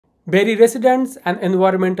Barrie residents and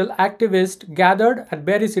environmental activists gathered at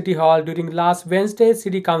Barrie City Hall during last Wednesday's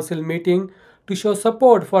City Council meeting to show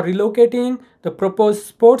support for relocating the proposed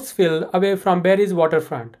sports field away from Barrie's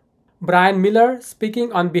waterfront. Brian Miller,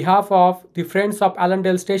 speaking on behalf of the Friends of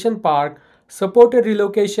Allandale Station Park, supported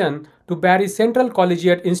relocation to Barrie Central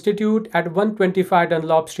Collegiate Institute at 125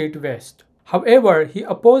 Dunlop Street West. However, he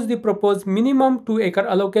opposed the proposed minimum 2-acre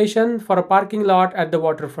allocation for a parking lot at the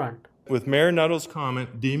waterfront. With Mayor Nuttall's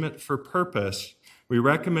comment, deem it for purpose, we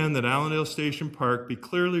recommend that Allandale Station Park be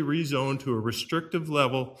clearly rezoned to a restrictive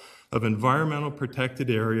level of environmental protected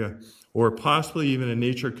area or possibly even a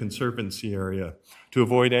nature conservancy area to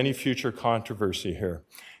avoid any future controversy here,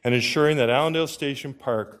 and ensuring that Allandale Station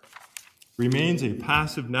Park remains a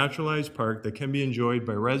passive naturalized park that can be enjoyed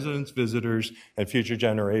by residents, visitors, and future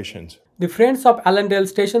generations. The Friends of Allandale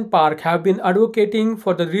Station Park have been advocating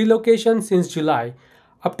for the relocation since July,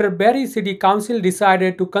 after Barrie City Council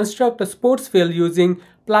decided to construct a sports field using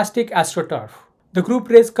plastic AstroTurf. The group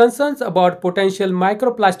raised concerns about potential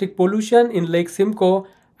microplastic pollution in Lake Simcoe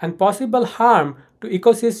and possible harm to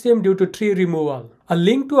ecosystem due to tree removal. A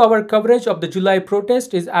link to our coverage of the July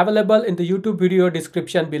protest is available in the YouTube video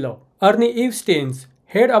description below. Arnie Ivsins,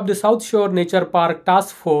 head of the Southshore Nature Park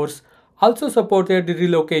Task Force, also supported the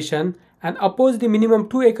relocation and opposed the minimum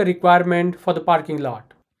 2-acre requirement for the parking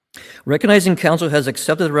lot. Recognizing Council has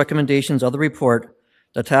accepted the recommendations of the report,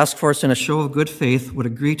 the task force, in a show of good faith, would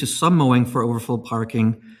agree to some mowing for overflow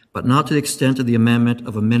parking, but not to the extent of the amendment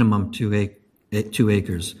of a minimum 2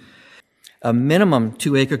 acres. A minimum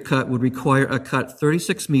 2-acre cut would require a cut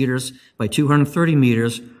 36 meters by 230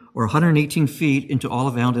 meters, or 118 feet into all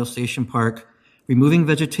of Allandale Station Park, removing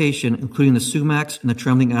vegetation, including the sumacs and the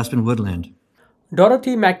trembling aspen woodland.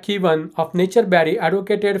 Dorothy McKeown of Nature Barrie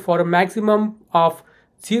advocated for a maximum of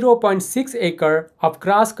 0.6 acre of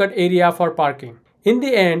grass-cut area for parking. In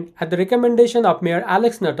the end, at the recommendation of Mayor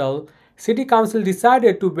Alex Nuttall, City Council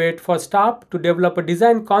decided to wait for staff to develop a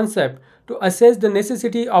design concept to assess the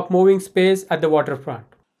necessity of moving space at the waterfront.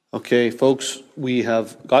 Okay, folks, we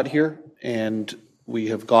have got here and we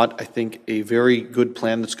have got, I think, a very good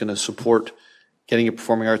plan that's going to support getting a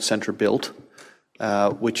performing arts center built,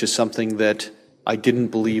 which is something that I didn't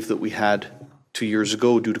believe that we had 2 years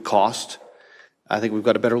ago due to cost. I think we've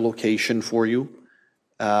got a better location for you.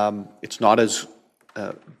 It's not as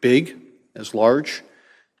big, as large,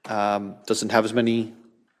 doesn't have as many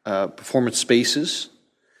performance spaces,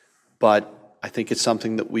 but I think it's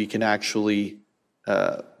something that we can actually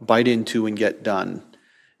bite into and get done.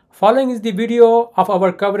 Following is the video of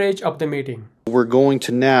our coverage of the meeting. We're going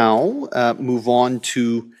to now move on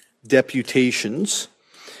to deputations.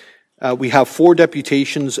 We have 4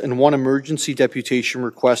 deputations and 1 emergency deputation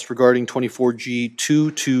request regarding 24G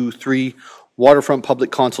 223 waterfront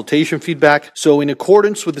public consultation feedback. So in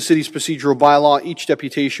accordance with the city's procedural bylaw, each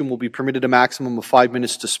deputation will be permitted a maximum of 5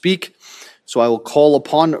 minutes to speak. So I will call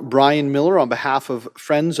upon Brian Miller on behalf of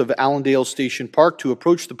Friends of Allandale Station Park to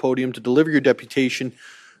approach the podium to deliver your deputation.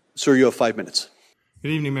 Sir, you have 5 minutes.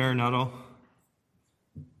 Good evening, Mayor Nuttall,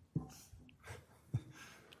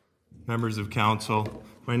 members of council.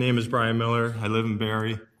 My name is Brian Miller. I live in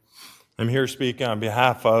Barrie. I'm here speaking on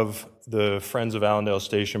behalf of the Friends of Allandale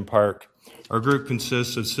Station Park. Our group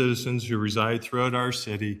consists of citizens who reside throughout our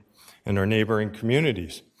city and our neighboring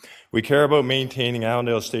communities. We care about maintaining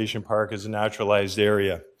Allandale Station Park as a naturalized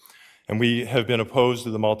area, and we have been opposed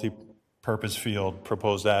to the multi-purpose field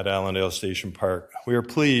proposed at Allandale Station Park. We are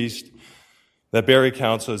pleased that Barrie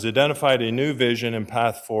Council has identified a new vision and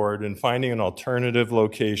path forward in finding an alternative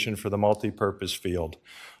location for the multi-purpose field,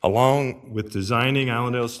 along with designing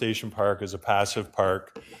Allandale Station Park as a passive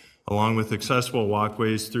park, along with accessible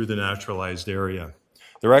walkways through the naturalized area.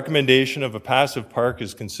 The recommendation of a passive park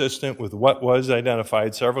is consistent with what was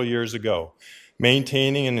identified several years ago,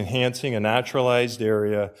 maintaining and enhancing a naturalized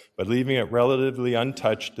area, but leaving it relatively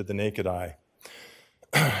untouched to the naked eye,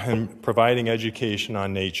 and providing education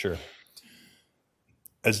on nature.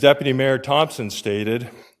 As Deputy Mayor Thompson stated,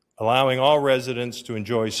 allowing all residents to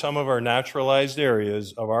enjoy some of our naturalized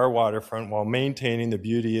areas of our waterfront while maintaining the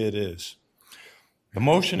beauty it is. The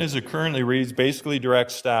motion as it currently reads basically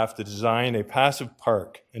directs staff to design a passive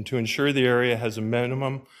park and to ensure the area has a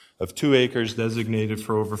minimum of 2 acres designated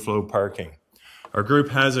for overflow parking. Our group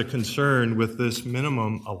has a concern with this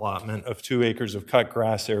minimum allotment of 2 acres of cut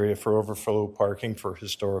grass area for overflow parking for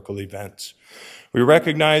historical events. We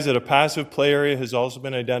recognize that a passive play area has also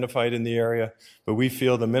been identified in the area, but we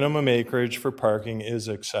feel the minimum acreage for parking is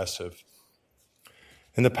excessive.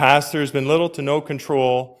 In the past, there has been little to no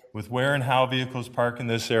control with where and how vehicles park in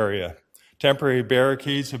this area. Temporary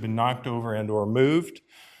barricades have been knocked over and or moved.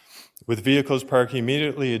 with vehicles parking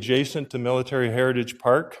immediately adjacent to Military Heritage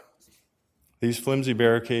Park, these flimsy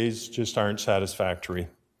barricades just aren't satisfactory.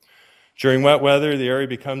 During wet weather, the area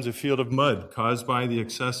becomes a field of mud caused by the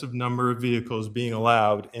excessive number of vehicles being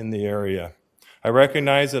allowed in the area. I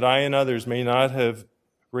recognize that I and others may not have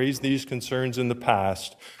raised these concerns in the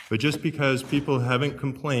past, but just because people haven't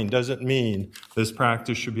complained doesn't mean this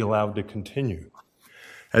practice should be allowed to continue.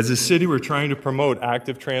 As a city, we're trying to promote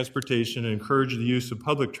active transportation and encourage the use of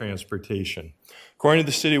public transportation. According to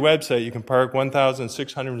the city website, you can park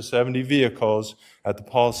 1,670 vehicles at the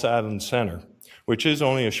Paul Sadlin Center, which is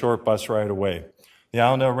only a short bus ride away. The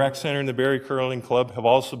Allandale Rec Center and the Barrie Curling Club have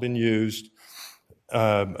also been used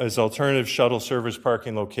as alternative shuttle service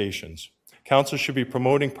parking locations. Council should be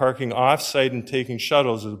promoting parking off-site and taking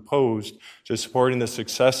shuttles as opposed to supporting the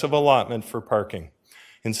successive allotment for parking.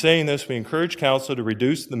 In saying this, we encourage Council to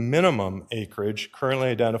reduce the minimum acreage currently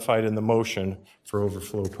identified in the motion for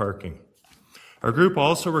overflow parking. Our group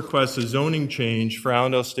also requests a zoning change for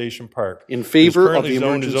Allandale Station Park. In favor of the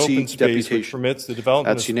zoned as emergency open space, deputation. which permits the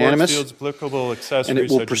development That's of unanimous. sports fields, applicable accessories And it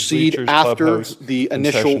will such as proceed bleachers, after clubhouse, the and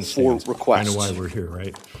initial concession four stands. requests. I know why we're here,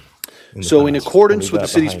 right? So in past. accordance We'll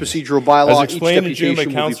with the leave city's that behind us. procedural bylaw, As each explained in June by deputation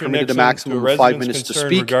will be Councillor permitted a Nixon, maximum to of 5 residents minutes to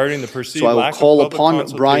concerned speak. regarding the perceived So I will lack of call public upon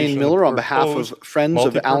consultation Brian of Miller on behalf of proposed Friends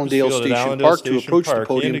of multipurpose Allandale field at Station Allandale Park to Station approach the Park.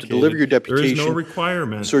 He podium to deliver your indicated there is no deputation.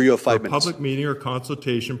 requirement Sir, you have 5 for minutes. public meeting or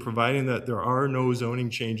consultation, providing that there are no zoning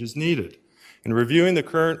changes needed. In reviewing the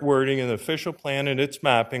current wording in the official plan and its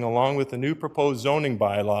mapping, along with the new proposed zoning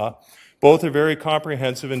bylaw, both are very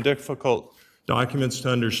comprehensive and difficult documents to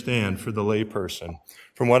understand for the layperson.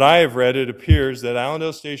 From what I have read, it appears that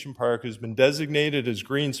Allandale Station Park has been designated as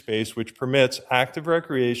green space, which permits active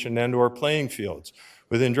recreation and/or playing fields.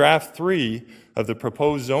 Within draft 3 of the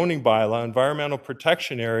proposed zoning bylaw, environmental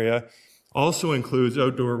protection area also includes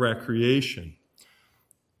outdoor recreation.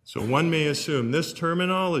 So one may assume this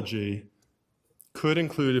terminology could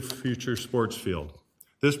include a future sports field.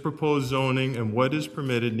 This proposed zoning and what is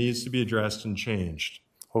permitted needs to be addressed and changed.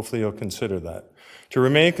 Hopefully you'll consider that. To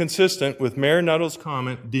remain consistent with Mayor Nuttall's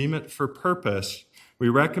comment, deem it for purpose, we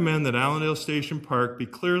recommend that Allandale Station Park be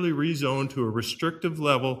clearly rezoned to a restrictive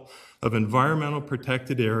level of environmental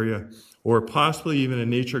protected area or possibly even a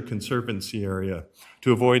nature conservancy area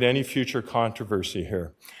to avoid any future controversy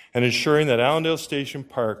here, and ensuring that Allandale Station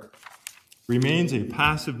Park remains a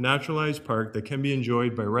passive naturalized park that can be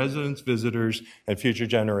enjoyed by residents, visitors, and future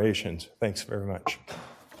generations. Thanks very much.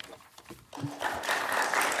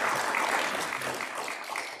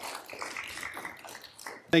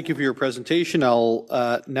 Thank you for your presentation. I'll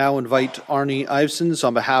now invite Arnie Ivsins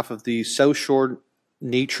on behalf of the Southshore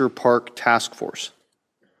Nature Park Task Force.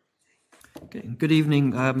 Okay. Good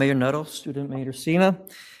evening, Mayor Nuttall, Student Mayor Sina,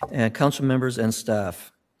 and council members and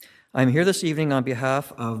staff. I'm here this evening on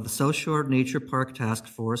behalf of the Southshore Nature Park Task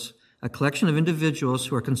Force, a collection of individuals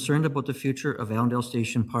who are concerned about the future of Allandale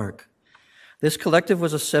Station Park. This collective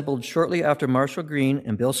was assembled shortly after Marshall Green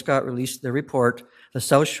and Bill Scott released their report, The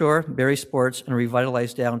Southshore, Barrie Sports, and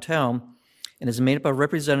Revitalized Downtown, and is made up of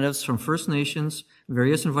representatives from First Nations,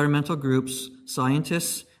 various environmental groups,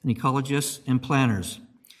 scientists, and ecologists, and planners.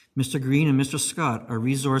 Mr. Green and Mr. Scott are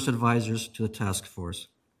resource advisors to the task force.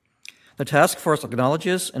 The task force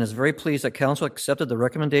acknowledges and is very pleased that Council accepted the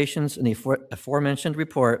recommendations in the aforementioned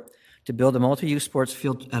report to build a multi-use sports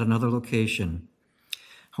field at another location.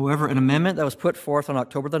 However, an amendment that was put forth on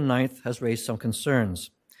October the 9th has raised some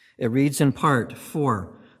concerns. It reads in part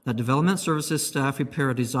 4, that Development Services staff prepare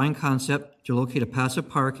a design concept to locate a passive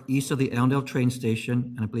park east of the Allandale train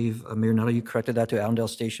station, and I believe, Mayor Nuttall, you corrected that to Allandale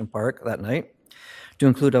Station Park that night, to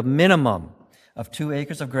include a minimum of 2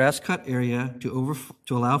 acres of grass-cut area to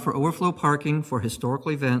allow for overflow parking for historical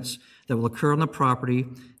events that will occur on the property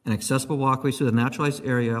and accessible walkways to the naturalized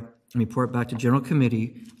area, and report back to General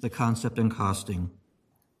Committee the concept and costing.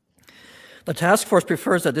 The task force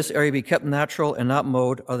prefers that this area be kept natural and not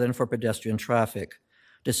mowed other than for pedestrian traffic.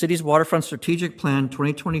 The city's waterfront strategic plan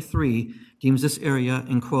 2023 deems this area,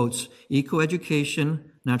 in quotes,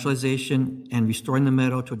 eco-education, naturalization, and restoring the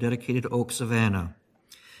meadow to a dedicated oak savanna.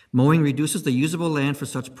 Mowing reduces the usable land for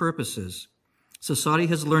such purposes. Society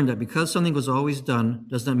has learned that because something was always done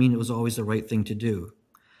does not mean it was always the right thing to do.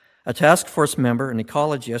 A task force member, an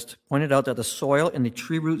ecologist, pointed out that the soil in the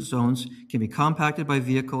tree root zones can be compacted by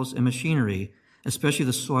vehicles and machinery, especially if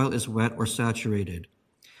the soil is wet or saturated.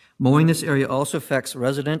 Mowing this area also affects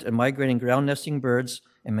resident and migrating ground nesting birds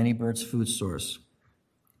and many birds' food source.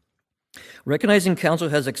 Recognizing Council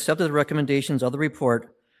has accepted the recommendations of the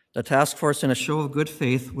report, the task force, in a show of good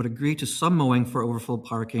faith, would agree to some mowing for overflow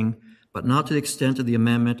parking, but not to the extent of the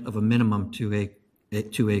amendment of a minimum 2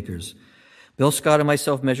 acres. Bill Scott and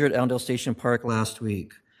myself measured Allandale Station Park last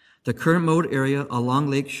week. The current mowed area along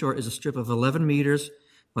Lake Shore is a strip of 11 meters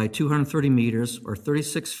by 230 meters, or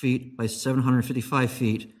 36 feet by 755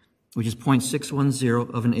 feet, which is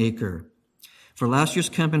 0.610 of an acre. For last year's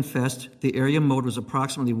Campin' Fest, the area mowed was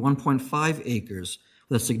approximately 1.5 acres,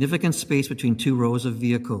 with a significant space between two rows of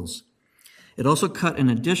vehicles. It also cut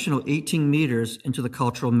an additional 18 meters into the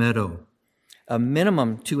cultural meadow. A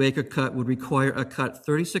minimum 2-acre cut would require a cut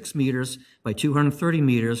 36 meters by 230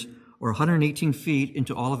 meters, or 118 feet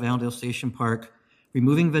into all of Allandale Station Park,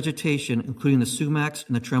 removing vegetation, including the sumacs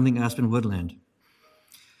and the trembling aspen woodland.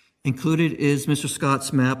 Included is Mr.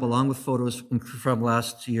 Scott's map, along with photos from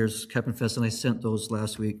last year's Campin' Fest, and I sent those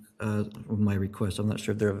last week with my request. I'm not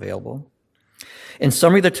sure if they're available. In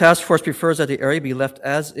summary, the task force prefers that the area be left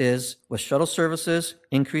as is, with shuttle services,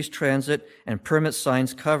 increased transit, and permit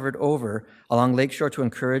signs covered over along Lakeshore to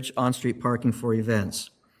encourage on-street parking for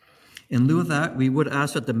events. In lieu of that, we would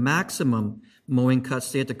ask that the maximum mowing cut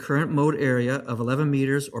stay at the current mowed area of 11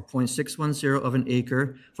 meters, or 0.610 of an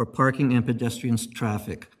acre, for parking and pedestrian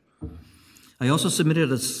traffic. I also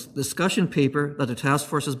submitted a discussion paper that the task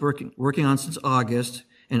force is working on since August,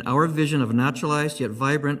 and our vision of a naturalized yet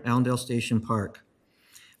vibrant Allandale Station Park.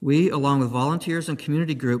 We, along with volunteers and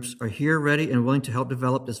community groups, are here ready and willing to help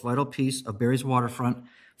develop this vital piece of Barrie's waterfront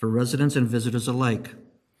for residents and visitors alike.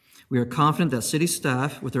 We are confident that city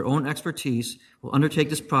staff, with their own expertise, will undertake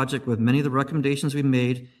this project with many of the recommendations we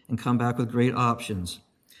made and come back with great options.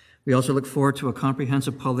 We also look forward to a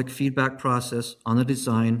comprehensive public feedback process on the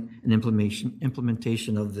design and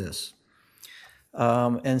implementation of this.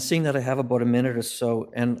 And seeing that I have about a minute or so,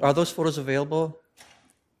 and are those photos available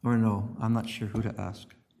or no? I'm not sure who to ask.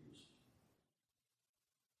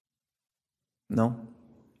 No?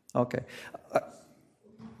 Okay.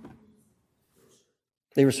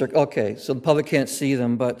 They were okay, so the public can't see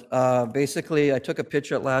them, but basically I took a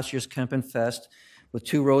picture at last year's Campin' Fest with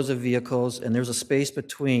two rows of vehicles, and there's a space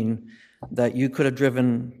between that you could have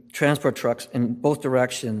driven transport trucks in both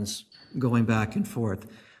directions going back and forth.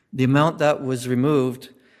 The amount that was removed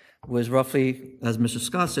was roughly, as Mr.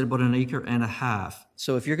 Scott said, about 1.5 acres.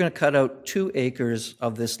 So if you're going to cut out 2 acres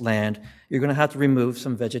of this land, you're going to have to remove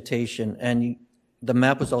some vegetation, and the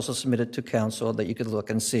map was also submitted to council that you could look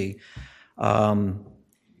and see.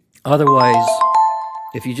 Otherwise,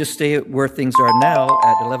 if you just stay where things are now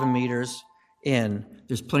at 11 meters in,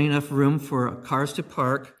 there's plenty enough room for cars to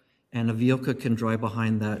park, and a vehicle can drive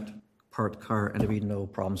behind that parked car, and there'll be no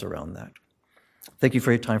problems around that. Thank you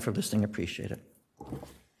for your time for listening. I appreciate it.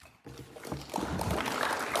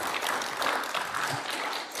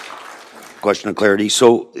 Question of clarity.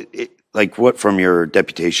 So, like what from your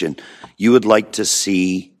deputation, you would like to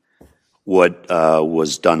see what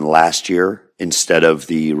was done last year instead of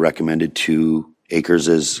the recommended 2 acres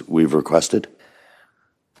as we've requested?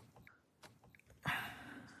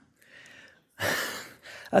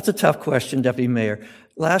 That's a tough question, Deputy Mayor.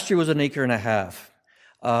 Last year was 1.5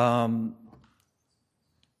 acres.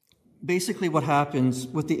 Basically what happens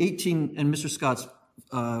with the 18, and Mr. Scott's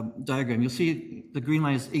diagram, you'll see the green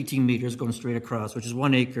line is 18 meters going straight across, which is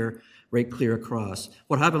 1 acre right clear across.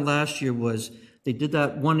 What happened last year was they did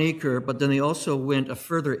that 1 acre, but then they also went a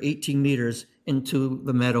further 18 meters into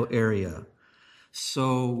the meadow area.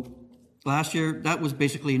 So last year, that was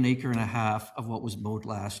basically 1.5 acres of what was mowed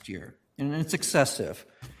last year. And it's excessive.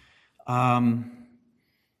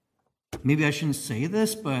 Maybe I shouldn't say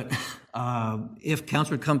this, but if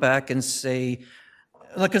council would come back and say,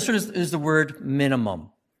 the concern is the word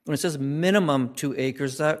minimum. When it says minimum 2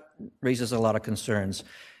 acres, that raises a lot of concerns.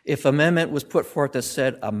 If amendment was put forth that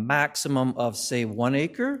said a maximum of, say, 1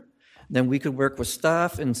 acre, then we could work with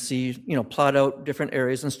staff and see, plot out different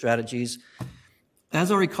areas and strategies.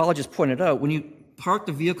 As our ecologist pointed out, when you park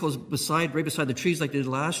the vehicles right beside the trees like they did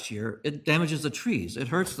last year, it damages the trees, it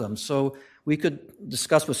hurts them. So we could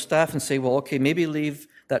discuss with staff and say, well, okay, maybe leave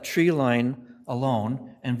that tree line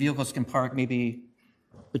alone, and vehicles can park maybe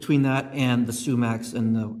between that and the sumacs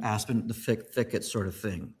and the aspen, the thicket sort of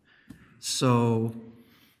thing. So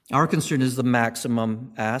our concern is the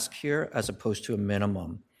maximum ask here as opposed to a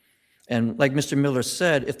minimum. And like Mr. Miller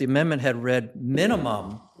said, if the amendment had read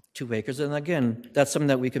minimum 2 acres, then again, that's something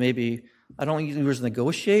that we can maybe, I don't use the words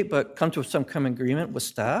negotiate, but come to some common agreement with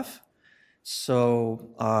staff.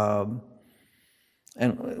 So,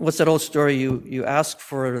 and what's that old story? You ask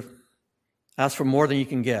for more than you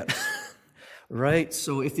can get, right?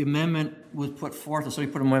 So if the amendment was put forth, or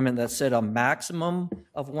somebody put an amendment that said a maximum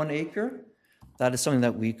of 1 acre, that is something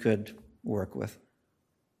that we could work with.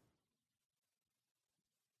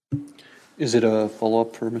 Is it a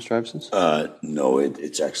follow-up for Mr. Ivsins? No,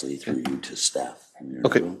 it's actually through you to staff.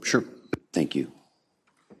 Okay, sure. Thank you.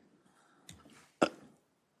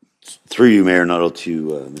 Through you, Mayor Nuttall,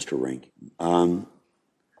 to Mr. Rank.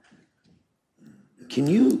 Can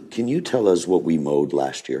you tell us what we mowed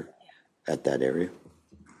last year at that area?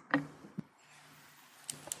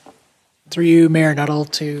 Through you, Mayor Nuttall,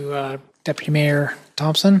 to Deputy Mayor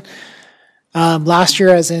Thompson. Last year,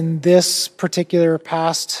 as in this particular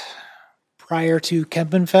past, prior to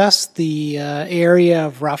Kempenfest, the area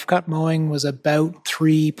of rough cut mowing was about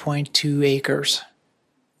 3.2 acres.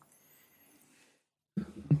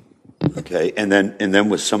 Okay, and then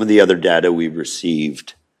with some of the other data we've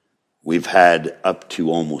received, we've had up to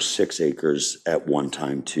almost 6 acres at one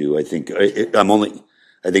time too. I think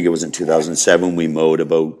it was in 2007 we mowed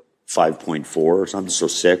about 5.4 or something, so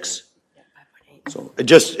 6. So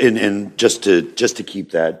just to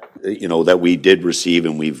keep that, that we did receive,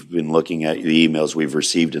 and we've been looking at the emails we've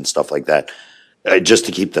received and stuff like that, just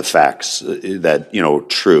to keep the facts that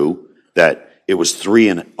true, that it was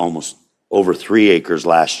almost over 3 acres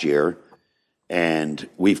last year, and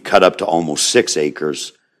we've cut up to almost 6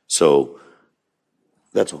 acres. So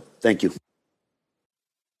that's all. Thank you.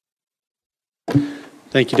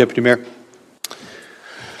 Thank you, Deputy Mayor.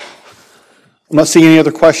 I'm not seeing any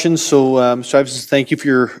other questions, so Mr. Ivsins, thank you for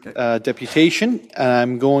your deputation.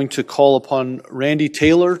 I'm going to call upon Randy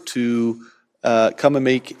Taylor to come and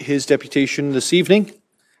make his deputation this evening.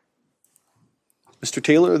 Mr.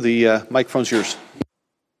 Taylor, the microphone's yours.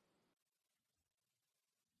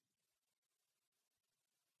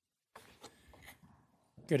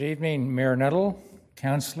 Good evening, Mayor Nuttall,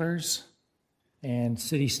 councillors, and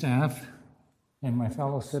city staff, and my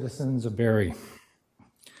fellow citizens of Barrie.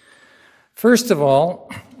 First of all,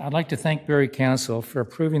 I'd like to thank Barrie Council for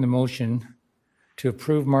approving the motion to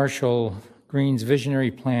approve Marshall Green's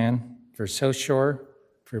visionary plan for Southshore,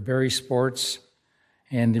 for Barrie Sports,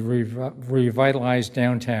 and the revitalized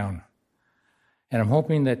downtown. And I'm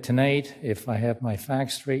hoping that tonight, if I have my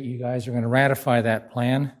facts straight, you guys are going to ratify that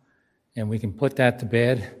plan, and we can put that to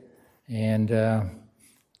bed and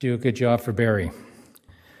do a good job for Barrie.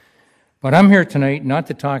 But I'm here tonight not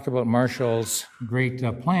to talk about Marshall's great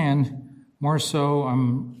plan. More so,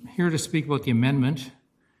 I'm here to speak about the amendment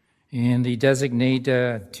and the designate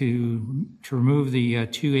to remove the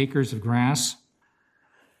 2 acres of grass.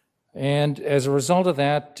 And as a result of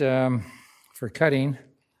that, for cutting,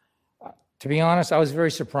 to be honest, I was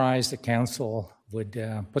very surprised that council would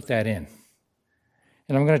put that in.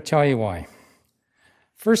 And I'm going to tell you why.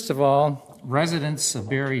 First of all, residents of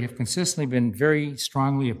Barrie have consistently been very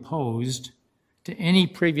strongly opposed to any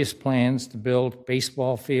previous plans to build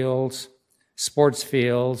baseball fields, sports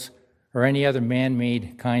fields, or any other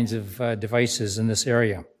man-made kinds of devices in this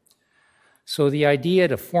area. So the idea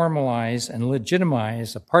to formalize and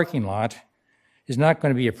legitimize a parking lot is not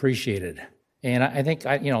going to be appreciated. And I think,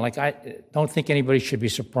 I don't think anybody should be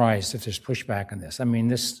surprised if there's pushback on this. I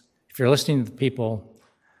mean, if you're listening to the people,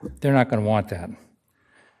 they're not going to want that.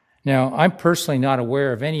 Now, I'm personally not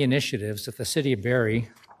aware of any initiatives that the City of Barrie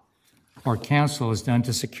or Council has done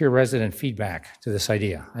to secure resident feedback to this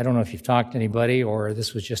idea. I don't know if you've talked to anybody or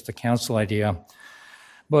this was just a council idea.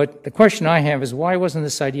 But the question I have is, why wasn't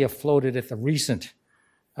this idea floated at the recent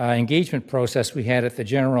engagement process we had at the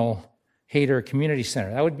General Hayter Community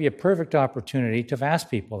Center? That would be a perfect opportunity to have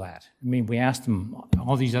asked people that. I mean, we asked them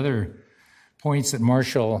all these other points that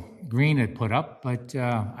Marshall Green had put up, but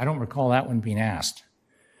I don't recall that one being asked.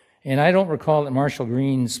 And I don't recall that Marshall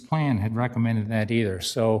Green's plan had recommended that either.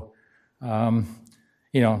 So,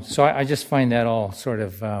 so I just find that all sort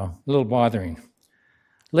of a little bothering.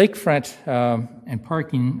 Lakefront and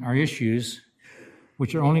parking are issues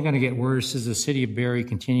which are only going to get worse as the city of Barrie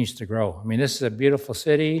continues to grow. I mean, this is a beautiful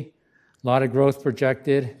city, a lot of growth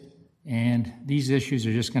projected, and these issues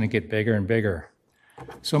are just going to get bigger and bigger.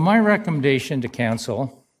 So my recommendation to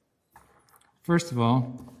council, first of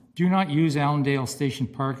all, do not use Allandale Station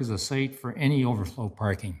Park as a site for any overflow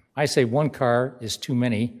parking. I say one car is too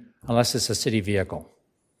many unless it's a city vehicle.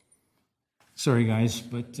 Sorry guys,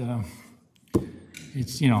 but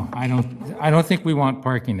it's, I don't think we want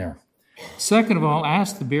parking there. Second of all,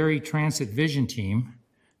 ask the Barrie Transit Vision Team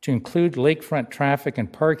to include lakefront traffic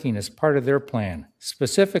and parking as part of their plan,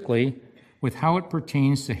 specifically with how it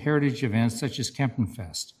pertains to heritage events such as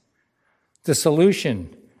Kempenfest. The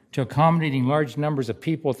solution to accommodating large numbers of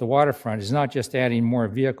people at the waterfront is not just adding more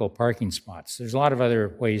vehicle parking spots. There's a lot of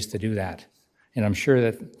other ways to do that. And I'm sure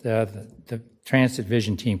that the Transit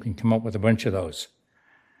Vision Team can come up with a bunch of those.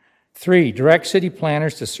 3, direct city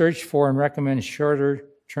planners to search for and recommend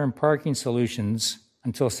shorter-term parking solutions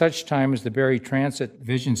until such time as the Barrie Transit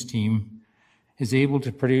Visions Team is able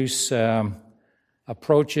to produce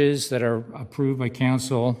approaches that are approved by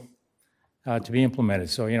council to be implemented.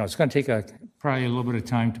 So, it's going to take probably a little bit of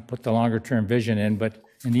time to put the longer-term vision in, but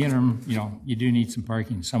in the interim, you do need some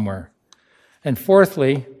parking somewhere. And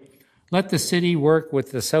fourthly, let the city work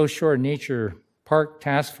with the Southshore Nature Park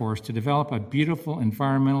Task Force to develop a beautiful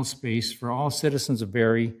environmental space for all citizens of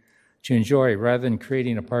Barrie to enjoy rather than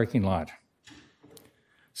creating a parking lot.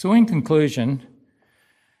 So in conclusion,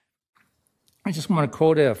 I just want to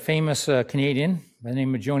quote a famous Canadian by the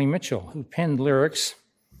name of Joni Mitchell, who penned lyrics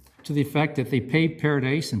to the effect that they paved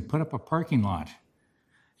paradise and put up a parking lot.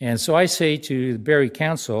 And so I say to the Barrie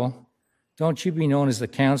Council, don't you be known as the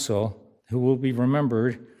council who will be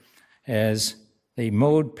remembered as they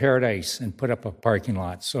mowed paradise and put up a parking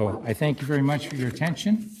lot. So I thank you very much for your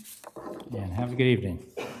attention, and have a good evening.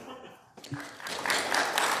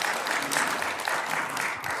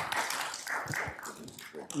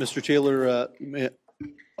 Mr. Taylor,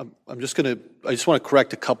 I just want to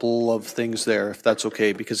correct a couple of things there, if that's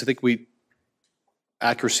okay, because I think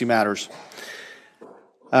accuracy matters.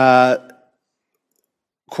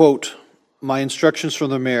 Quote, my instructions from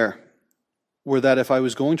the mayor were that if I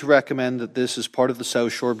was going to recommend that this as part of the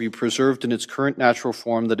South Shore be preserved in its current natural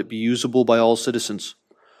form, that it be usable by all citizens,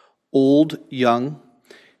 old, young,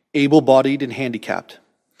 able-bodied, and handicapped.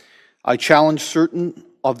 I challenged certain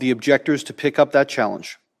of the objectors to pick up that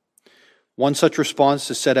challenge. One such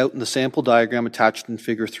response is set out in the sample diagram attached in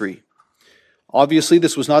Figure 3. Obviously,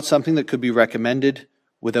 this was not something that could be recommended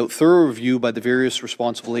without thorough review by the various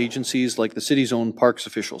responsible agencies like the city's own parks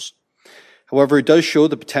officials. However, it does show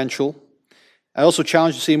the potential. I also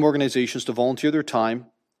challenge the same organizations to volunteer their time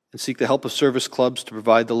and seek the help of service clubs to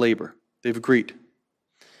provide the labor. They've agreed.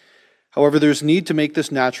 However, there's need to make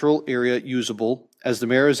this natural area usable, as the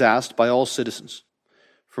mayor has asked, by all citizens.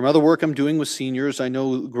 From other work I'm doing with seniors, I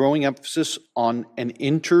know growing emphasis on an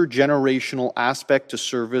intergenerational aspect to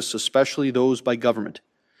service, especially those by government.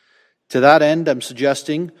 To that end, I'm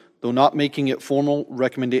suggesting, though not making it a formal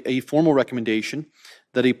recommendation,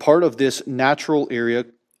 that a part of this natural area,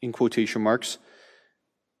 in quotation marks,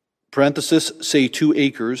 parenthesis, say 2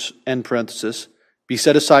 acres, end parenthesis, be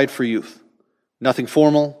set aside for youth. Nothing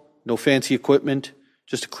formal, no fancy equipment,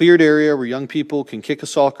 just a cleared area where young people can kick a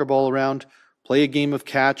soccer ball around, play a game of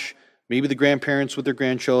catch, maybe the grandparents with their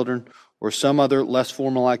grandchildren, or some other less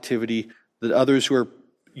formal activity that others who are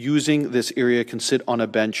using this area can sit on a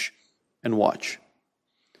bench and watch.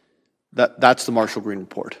 That's the Marshall Green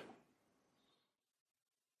Report.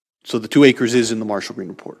 So the 2 acres is in the Marshall Green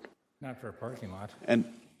Report. Not for a parking lot. And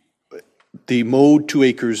the mowed 2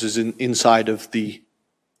 acres is inside of the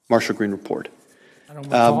Marshall Green Report. I don't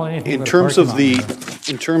recall anything in terms of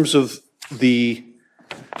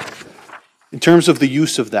the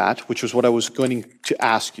use of that, which was what I was going to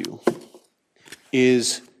ask you,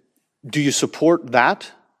 is do you support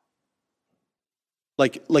that?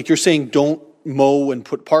 Like you're saying don't mow and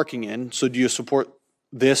put parking in, so do you support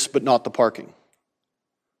this but not the parking?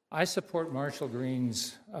 I support Marshall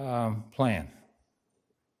Green's plan.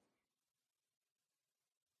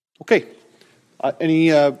 Okay. Any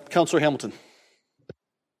Councillor Hamilton?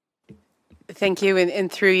 Thank you,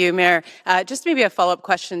 and through you, Mayor. Just maybe a follow-up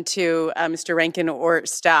question to Mr. Rankin or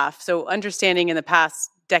staff. So understanding in the past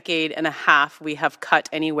decade and a half, we have cut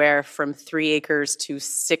anywhere from 3 acres to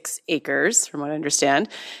 6 acres, from what I understand.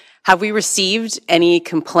 Have we received any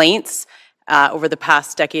complaints over the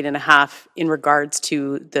past decade and a half in regards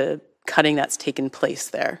to the cutting that's taken place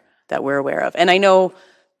there that we're aware of? And I know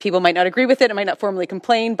people might not agree with it and might not formally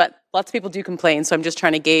complain, but lots of people do complain. So I'm just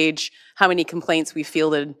trying to gauge how many complaints we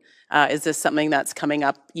fielded. Is this something that's coming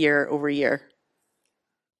up year over year?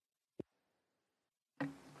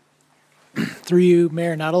 Through you,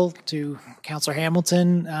 Mayor Nuttall, to Councillor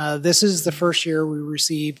Hamilton. This is the first year we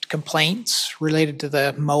received complaints related to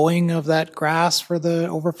the mowing of that grass for the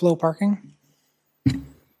overflow parking.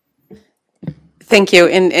 Thank you.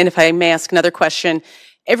 And if I may ask another question,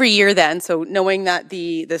 every year then, so knowing that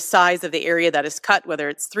the size of the area that is cut, whether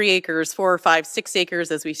it's 3 acres, 4 or 5, 6 acres,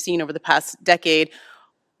 as we've seen over the past decade,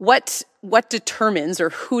 what determines or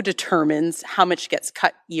who determines how much gets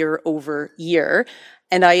cut year over year?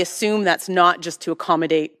 And I assume that's not just to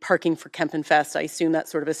accommodate parking for Kempenfest. I assume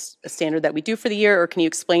that's sort of a standard that we do for the year, or can you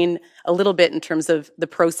explain a little bit in terms of the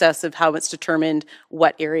process of how it's determined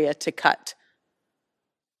what area to cut?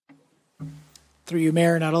 Through you,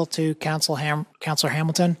 Mayor Nuttall, to Councillor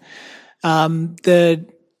Hamilton. The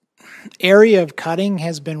area of cutting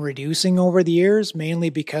has been reducing over the years, mainly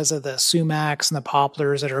because of the sumacs and the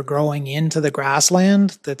poplars that are growing into the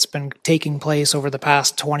grassland that's been taking place over the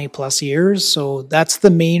past 20 plus years. So that's the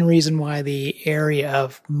main reason why the area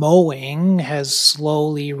of mowing has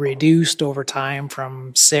slowly reduced over time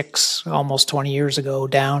from 6, almost 20 years ago,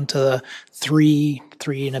 down to 3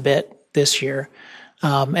 and a bit this year.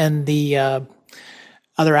 And the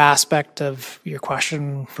other aspect of your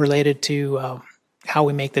question related to how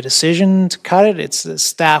we make the decision to cut it, it's the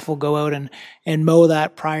staff will go out and mow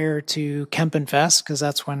that prior to Kempenfest, because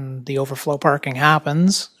that's when the overflow parking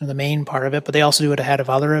happens, or the main part of it. But they also do it ahead of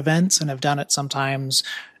other events and have done it sometimes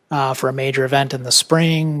for a major event in the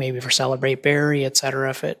spring, maybe for Celebrate Barrie, et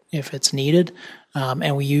cetera, if it's needed.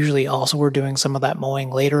 And we usually also were doing some of that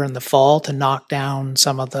mowing later in the fall to knock down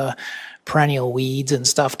some of the perennial weeds and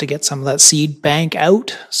stuff, to get some of that seed bank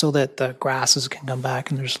out so that the grasses can come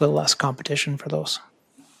back and there's a little less competition for those.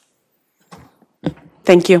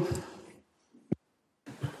 Thank you.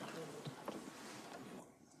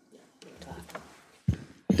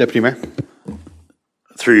 Deputy Mayor.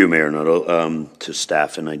 Through you, Mayor Nuttall, to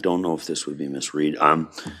staff, and I don't know if this would be misread.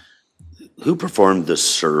 Who performed the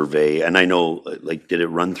survey? And I know, like, did it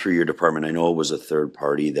run through your department? I know it was a third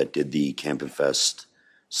party that did the Kempenfest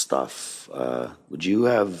stuff. Would you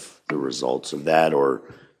have the results of that, or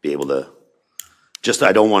be able to, just,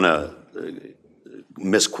 I don't want to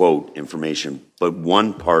misquote information, but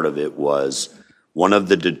one part of it was one of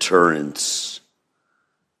the deterrents.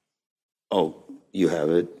 Oh, you have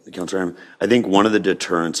it, Councillor. I think one of the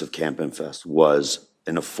deterrents of Kempenfest was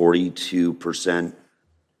in a 42%,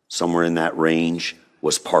 somewhere in that range,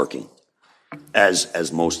 was parking.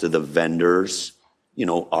 As most of the vendors, you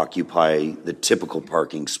know, occupy the typical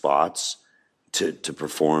parking spots to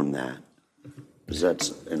perform that.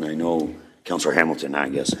 And I know Councillor Hamilton, I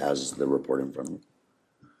guess, has the report in front of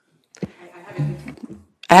him.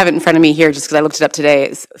 I have it in front of me here just because I looked it up today.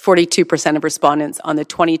 It's 42% of respondents on the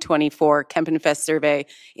 2024 Kempenfest survey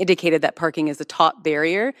indicated that parking is a top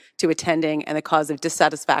barrier to attending and the cause of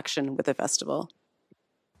dissatisfaction with the festival.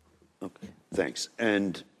 Okay, thanks.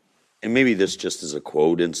 And maybe this just is a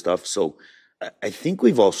quote and stuff. So I think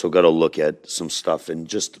we've also got to look at some stuff and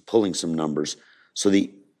just pulling some numbers. So the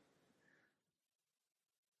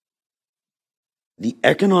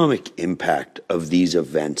economic impact of these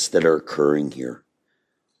events that are occurring here.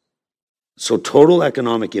 So total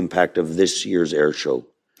economic impact of this year's air show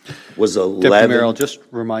was 11. Deputy Mayor, I'll just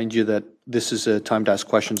remind you that this is a time to ask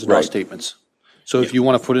questions and not statements. So if you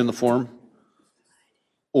want to put in the form,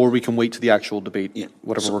 or we can wait to the actual debate,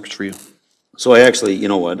 whatever works for you. So I actually, you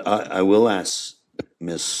know what, I will ask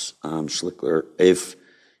Ms. Schlickler if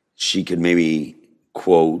she could maybe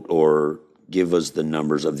quote or give us the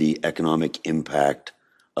numbers of the economic impact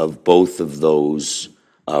of both of those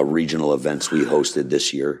regional events we hosted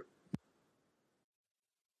this year.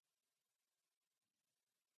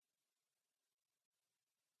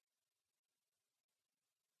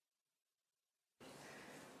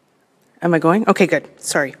 Am I going? Okay, good.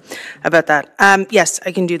 Sorry about that. Yes,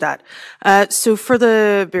 I can do that. So for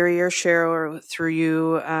the Barrie Air Show, through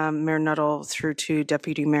you, Mayor Nuttall, through to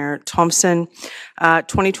Deputy Mayor Thompson,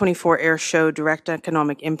 2024 Air Show direct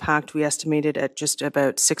economic impact, we estimated at just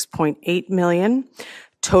about 6.8 million.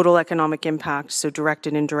 Total economic impact, so direct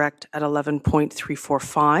and indirect, at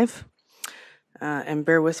 11.345. And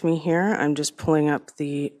bear with me here, I'm just pulling up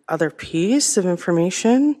the other piece of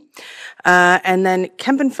information. And then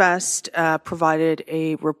Kempenfest provided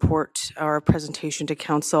a report or a presentation to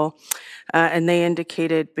council, and they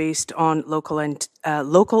indicated, based on local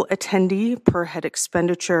attendee per head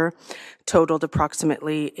expenditure, totaled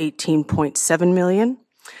approximately 18.7 million.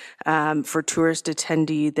 For tourist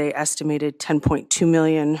attendee, they estimated 10.2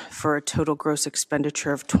 million for a total gross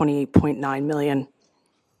expenditure of 28.9 million.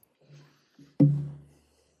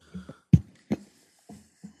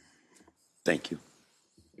 Thank you.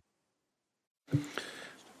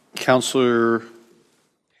 Councillor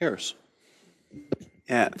Harris.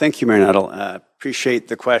 Yeah, thank you, Mayor Nuttall. Appreciate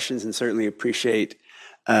the questions and certainly appreciate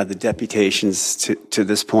the deputations to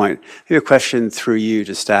this point. I have a question through you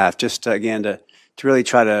to staff, just again to really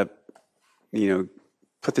try to,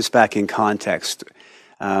 put this back in context.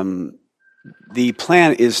 The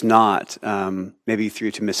plan is not, maybe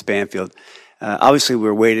through to Ms. Banfield. Obviously,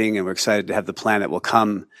 we're waiting and we're excited to have the plan that will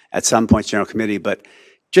come at some point to General Committee, but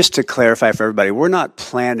just to clarify for everybody, we're not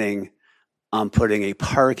planning on putting a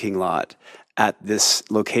parking lot at this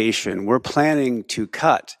location. We're planning to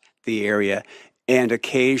cut the area and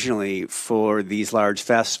occasionally for these large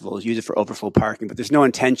festivals, use it for overflow parking, but there's no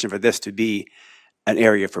intention for this to be an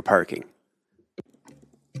area for parking.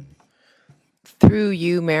 Through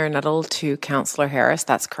you, Mayor Nuttall, to Councillor Harris.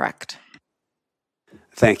 That's correct.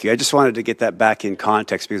 Thank you. I just wanted to get that back in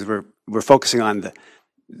context because we're focusing on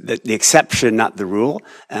the exception, not the rule.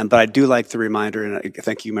 But I do like the reminder, and I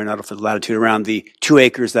thank you, Mayor Nuttall, for the latitude around the 2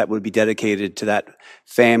 acres that would be dedicated to that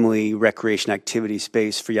family recreation activity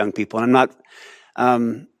space for young people. And I'm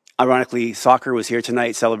not, ironically, soccer was here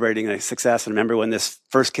tonight celebrating a success. And remember when this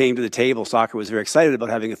first came to the table, soccer was very excited about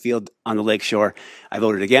having a field on the lakeshore. I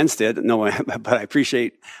voted against it, but I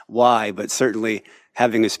appreciate why. But certainly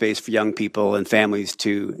having a space for young people and families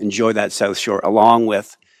to enjoy that South Shore along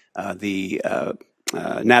with the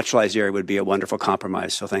naturalized area would be a wonderful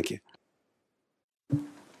compromise. So thank you.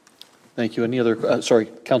 Thank you. Any other, sorry,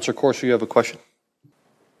 Councillor Corser, you have a question?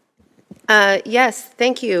 Yes,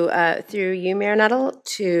 thank you. Through you, Mayor Nuttall,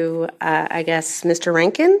 to, I guess, Mr.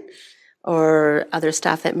 Rankin or other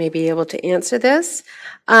staff that may be able to answer this.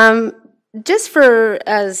 Just for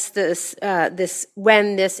as this,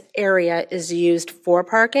 when this area is used for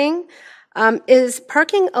parking, is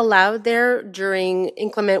parking allowed there during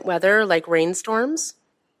inclement weather like rainstorms?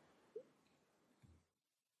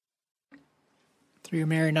 Through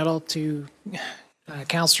Mayor Nuttall to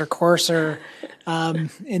Councillor Corser,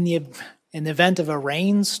 in the event of a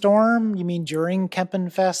rainstorm, you mean during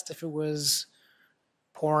Kempenfest if it was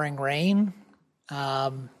pouring rain?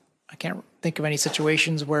 I can't think of any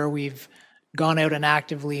situations where we've gone out and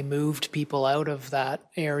actively moved people out of that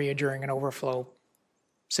area during an overflow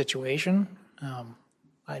situation.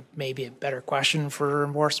 Maybe a better question for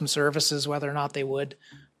enforcement services whether or not they would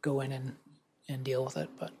go in and deal with it.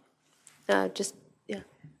 But yeah.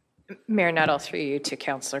 Mayor Nuttall, through you to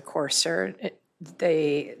Councillor Corser.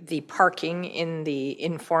 The parking in the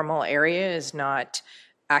informal area is not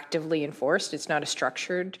actively enforced. It's not a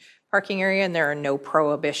structured parking area, and there are no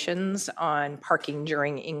prohibitions on parking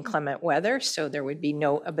during inclement weather, so there would be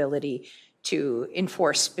no ability to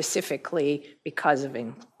enforce specifically because of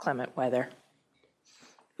inclement weather.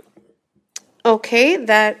 Okay,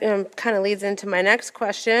 that kind of leads into my next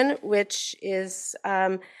question, which is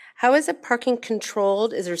how is it parking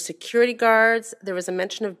controlled? Is there security guards? There was a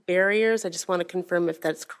mention of barriers. I just want to confirm if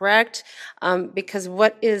that's correct. Because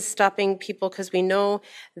what is stopping people? Because we know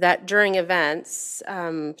that during events,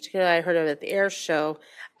 particularly I heard of it at the air show,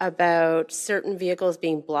 about certain vehicles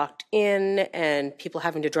being blocked in and people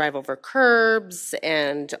having to drive over curbs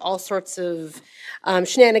and all sorts of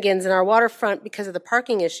shenanigans in our waterfront because of the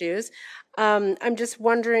parking issues. I'm just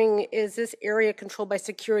wondering, is this area controlled by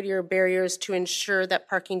security or barriers to ensure that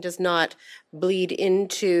parking does not bleed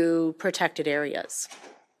into protected areas?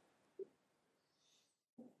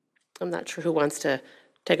 I'm not sure who wants to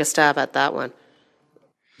take a stab at that one.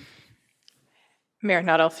 Mayor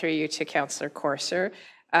Nuttall, through you to Councillor Corser.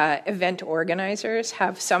 Event organizers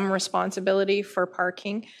have some responsibility for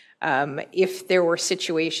parking. If there were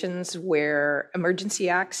situations where emergency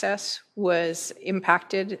access was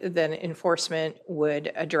impacted, then enforcement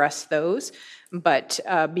would address those. But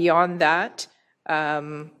beyond that,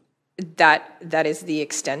 that is the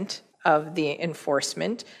extent of the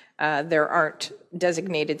enforcement. There aren't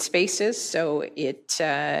designated spaces, so it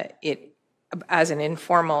as an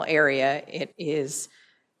informal area, it is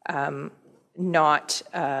not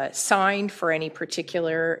signed for any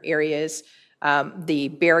particular areas. The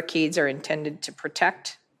barricades are intended to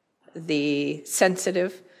protect the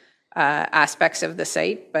sensitive aspects of the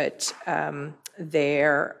site, but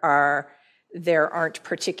there aren't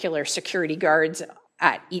particular security guards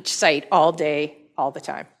at each site all day, all the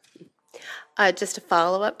time. Just a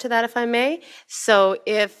follow up to that, if I may. So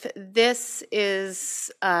if this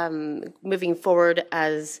is moving forward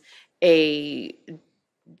as a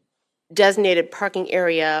designated parking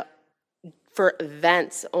area for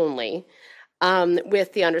events only,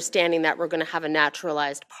 with the understanding that we're going to have a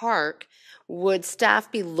naturalized park, would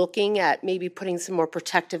staff be looking at maybe putting some more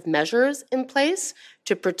protective measures in place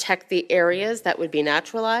to protect the areas that would be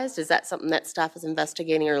naturalized? Is that something that staff is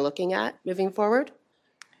investigating or looking at moving forward?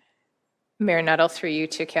 Mayor Nuttall, through you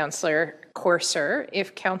to Councillor Corser,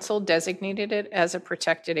 if council designated it as a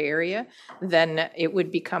protected area, then it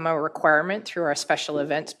would become a requirement through our special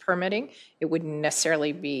events permitting. It wouldn't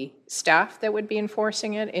necessarily be staff that would be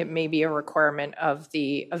enforcing it. It may be a requirement of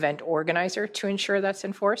the event organizer to ensure that's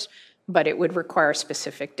enforced, but it would require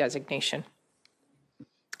specific designation.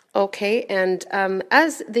 Okay, and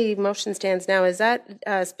as the motion stands now, is that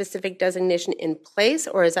specific designation in place,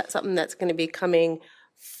 or is that something that's going to be coming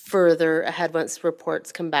further ahead once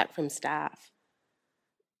reports come back from staff?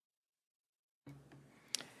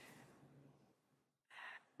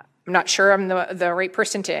 I'm not sure I'm the right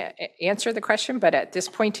person to answer the question, but at this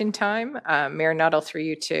point in time, Mayor Nuttall, through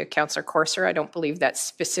you to Councillor Courser, I don't believe that's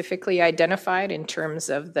specifically identified in terms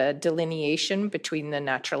of the delineation between the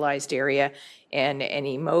naturalized area and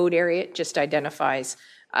any mowed area. It just identifies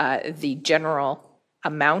the general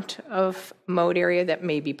amount of mowed area that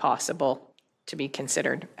may be possible to be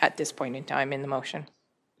considered at this point in time in the motion.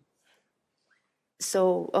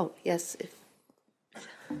 So, oh, yes.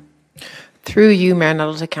 Through you, Mayor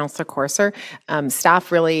Nuttall, to Councillor Courser,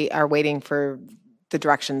 staff really are waiting for the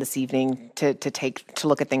direction this evening to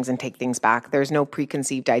look at things and take things back. There's no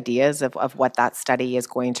preconceived ideas of what that study is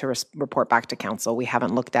going to report back to council. We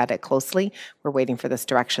haven't looked at it closely. We're waiting for this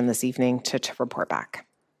direction this evening to report back.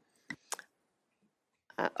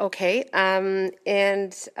 Okay,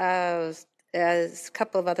 and a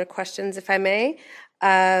couple of other questions, if I may.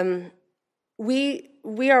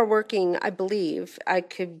 We are working, I believe, I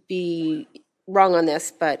could be wrong on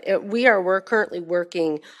this, but we're currently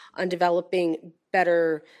working on developing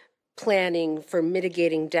better planning for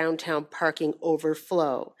mitigating downtown parking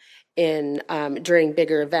overflow during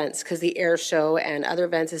bigger events, because the air show and other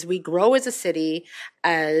events, as we grow as a city,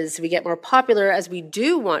 as we get more popular, as we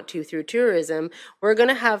do want to through tourism, we're going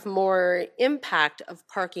to have more impact of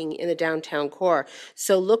parking in the downtown core.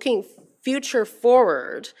 So looking future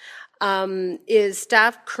forward, is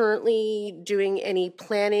staff currently doing any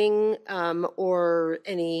planning or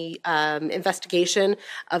any investigation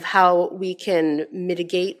of how we can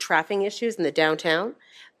mitigate traffic issues in the downtown?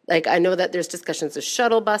 Like, I know that there's discussions of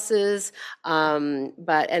shuttle buses,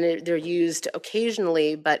 they're used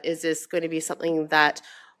occasionally, but is this going to be something that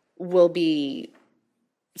will be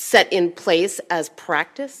set in place as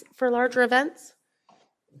practice for larger events?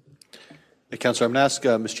 Hey, Councillor, I'm going to ask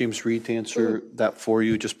Ms. James Reed to answer that for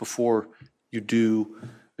you. Just before you do,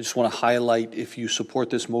 I just want to highlight, if you support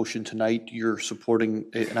this motion tonight, you're supporting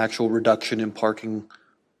an actual reduction in parking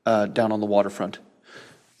down on the waterfront.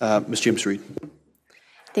 Ms. James Reed.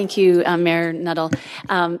 Thank you, Mayor Nuttall.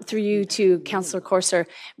 Through you to Councillor Courser,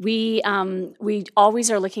 we always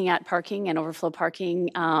are looking at parking and overflow parking,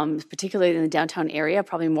 particularly in the downtown area,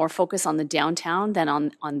 probably more focus on the downtown than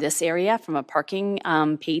on this area from a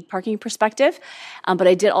paid parking perspective. But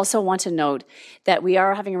I did also want to note that we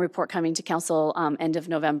are having a report coming to Council end of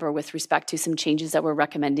November with respect to some changes that we're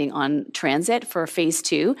recommending on transit for phase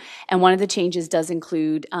 2. And one of the changes does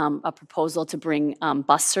include a proposal to bring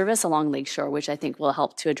bus service along Lakeshore, which I think will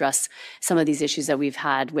help to address some of these issues that we've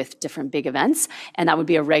had with different big events, and that would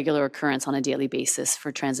be a regular occurrence on a daily basis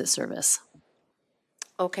for transit service.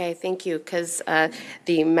 Okay, thank you, because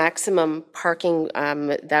the maximum parking,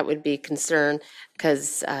 that would be concern,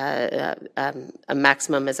 because a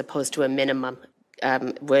maximum as opposed to a minimum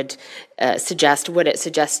would it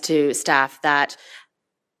suggest to staff that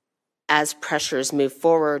as pressures move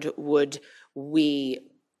forward, would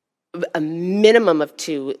a minimum of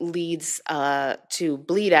 2 leads to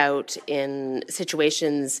bleed out in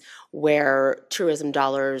situations where tourism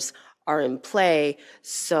dollars are in play.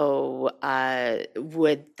 So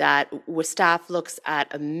would staff looks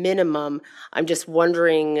at a minimum? I'm just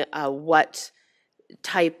wondering what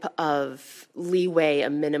type of leeway a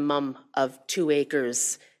minimum of 2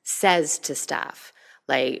 acres says to staff.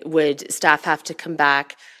 Like, would staff have to come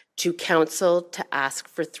back to council to ask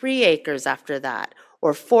for 3 acres after that,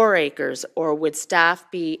 or 4 acres, or would staff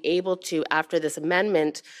be able to, after this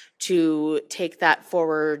amendment, to take that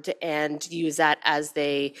forward and use that as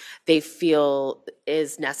they feel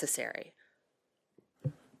is necessary?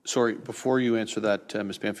 Sorry, before you answer that,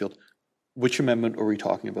 Ms. Banfield, which amendment are we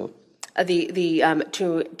talking about? The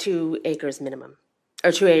 2 acres minimum,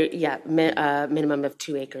 or minimum of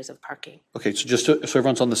 2 acres of parking. Okay, so just so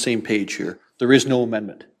everyone's on the same page here, there is no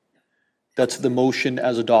amendment. That's the motion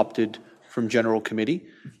as adopted from General Committee.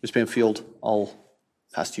 Ms. Banfield, I'll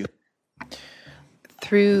pass to you.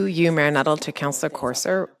 Through you, Mayor Nuttall, to Councillor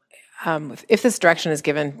Courser, if this direction is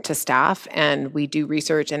given to staff and we do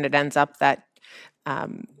research and it ends up that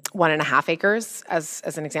 1.5 acres, as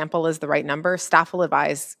an example, is the right number, staff will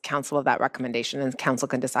advise council of that recommendation and council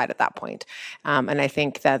can decide at that point. And I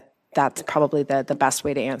think that's probably the best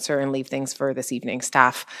way to answer and leave things for this evening.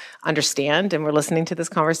 Staff understand, and we're listening to this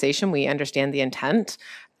conversation, we understand the intent,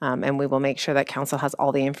 and we will make sure that council has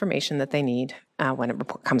all the information that they need when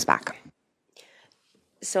it comes back.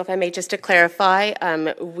 So if I may, just to clarify,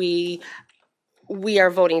 we are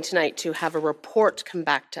voting tonight to have a report come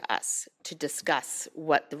back to us to discuss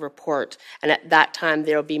what the report, and at that time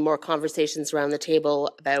there will be more conversations around the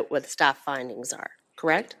table about what the staff findings are,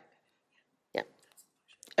 correct? Yeah.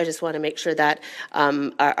 I just want to make sure that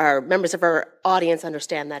our members of our audience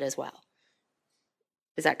understand that as well.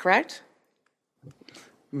 Is that correct?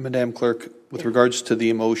 Madam Clerk, with regards to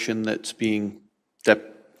the motion that's being,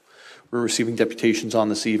 we're receiving deputations on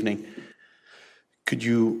this evening, could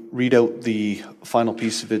you read out the final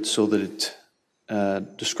piece of it so that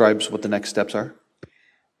it describes what the next steps are?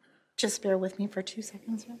 Just bear with me for 2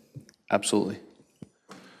 seconds. Absolutely.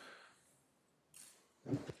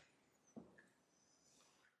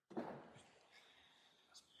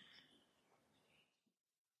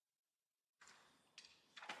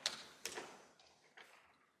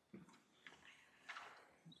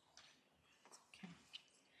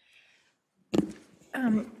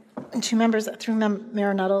 Two members, through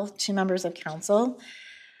Mayor Nuttall, two members of council.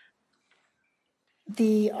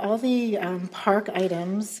 All the park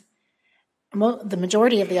items, the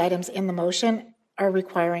majority of the items in the motion are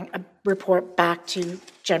requiring a report back to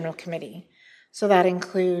general committee. So that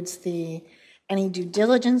includes any due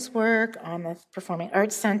diligence work on the Performing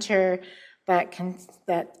Arts Center, that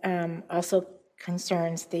also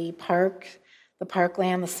concerns the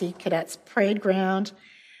parkland, the Sea Cadets Parade Ground,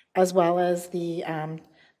 as well as the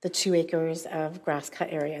 2 acres of grass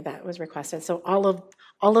cut area that was requested. So all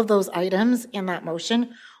of those items in that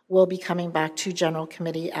motion will be coming back to general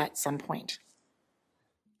committee at some point.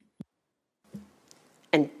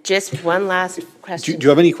 And just one last question. Do you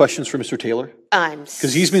have any questions for Mr. Taylor?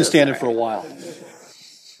 Because he's been standing for a while.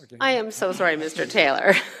 I am so sorry, Mr.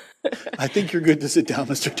 Taylor. I think you're good to sit down,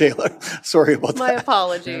 Mr. Taylor. Sorry about that. My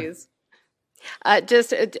apologies.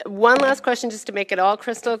 Just one last question, just to make it all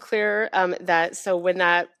crystal clear, so when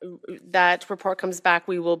that report comes back,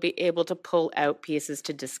 we will be able to pull out pieces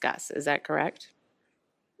to discuss. Is that correct?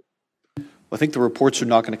 Well, I think the reports are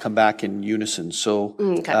not going to come back in unison, so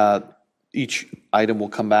each item will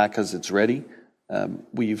come back as it's ready.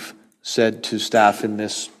 We've said to staff in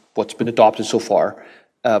this, what's been adopted so far,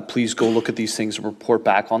 please go look at these things and report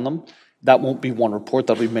back on them. That won't be one report,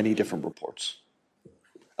 that'll be many different reports.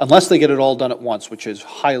 Unless they get it all done at once, which is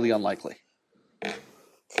highly unlikely.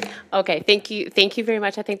 Okay, thank you. Thank you very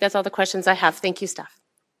much. I think that's all the questions I have. Thank you, staff.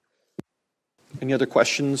 Any other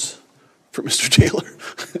questions for Mr. Taylor?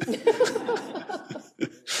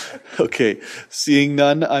 Okay, seeing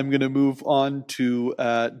none, I'm going to move on to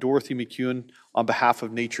Dorothy McKeown on behalf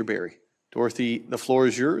of Nature Barrie. Dorothy, the floor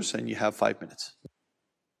is yours, and you have 5 minutes.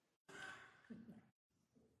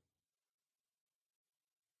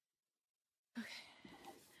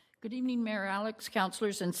 Good evening, Mayor Alex,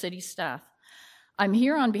 councillors, and city staff. I'm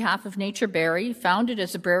here on behalf of Nature Barrie, founded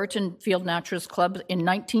as the Brereton Field Naturalist Club in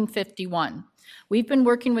 1951. We've been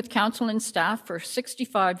working with council and staff for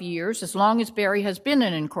 65 years, as long as Barrie has been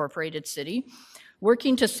an incorporated city,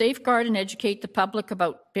 working to safeguard and educate the public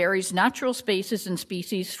about Barrie's natural spaces and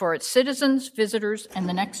species for its citizens, visitors, and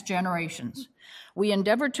the next generations. We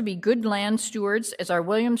endeavor to be good land stewards as our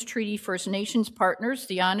Williams Treaty First Nations partners,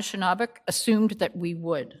 the Anishinaabe, assumed that we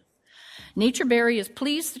would. Nature Barrie is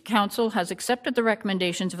pleased that Council has accepted the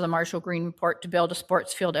recommendations of the Marshall Green Report to build a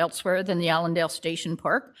sports field elsewhere than the Allandale Station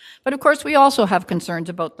Park. But of course, we also have concerns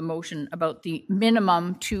about the motion about the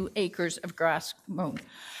minimum 2 acres of grass mown.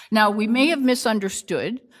 Now, we may have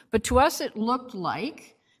misunderstood, but to us it looked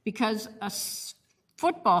like, because a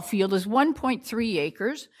football field is 1.3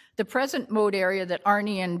 acres, the present mowed area that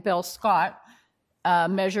Arnie and Bill Scott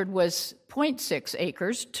measured was 0.6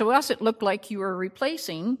 acres. To us, it looked like you were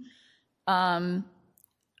replacing a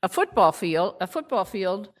football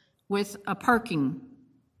field with a parking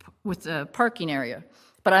area.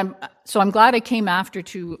 But I'm glad I came after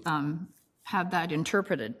to have that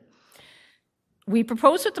interpreted. We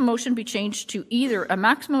propose that the motion be changed to either a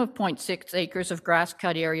maximum of 0.6 acres of grass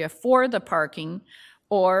cut area for the parking,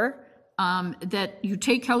 or that you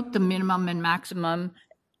take out the minimum and maximum,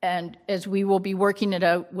 and as we will be working it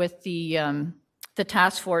out with the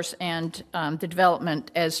task force and the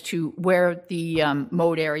development as to where the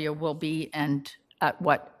mowed area will be and at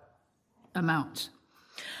what amounts.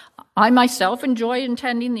 I myself enjoy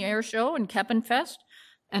attending the air show and Keppenfest,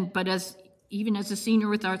 but even as a senior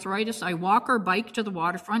with arthritis, I walk or bike to the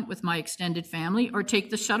waterfront with my extended family or take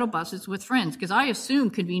the shuttle buses with friends, because I assume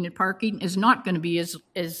convenient parking is not going to be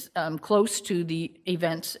as close to the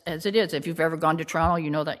events as it is. If you've ever gone to Toronto, you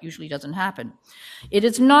know that usually doesn't happen. It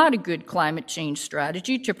is not a good climate change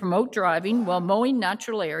strategy to promote driving while mowing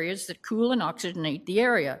natural areas that cool and oxygenate the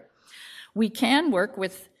area. We can work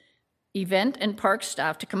with event and park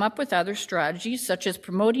staff to come up with other strategies, such as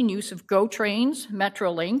promoting use of GO trains,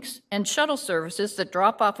 Metrolinks, and shuttle services that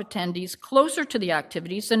drop off attendees closer to the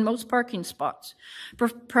activities than most parking spots.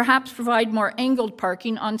 Perhaps provide more angled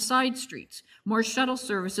parking on side streets, more shuttle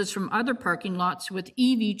services from other parking lots with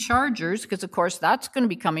EV chargers, because of course that's going to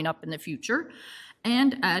be coming up in the future,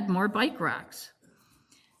 and add more bike racks.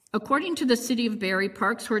 According to the City of Barrie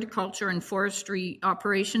Parks, Horticulture and Forestry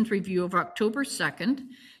Operations Review of October 2nd,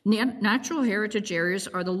 natural heritage areas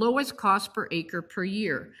are the lowest cost per acre per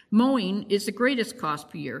year. Mowing is the greatest cost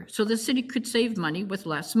per year, so the city could save money with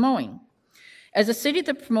less mowing. As a city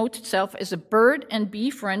that promotes itself as a bird and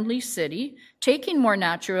bee-friendly city, taking more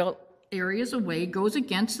natural areas away goes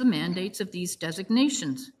against the mandates of these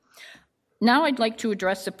designations. Now I'd like to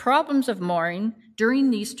address the problems of mowing during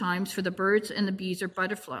these times for the birds and the bees or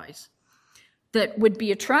butterflies that would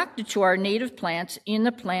be attracted to our native plants in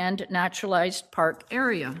the planned naturalized park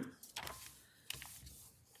area.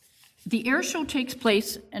 The air show takes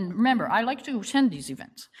place, and remember, I like to attend these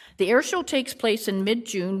events. The air show takes place in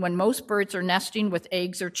mid-June when most birds are nesting with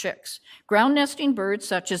eggs or chicks. Ground nesting birds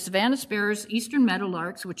such as Savannah sparrows, eastern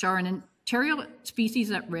meadowlarks, which are an Ontario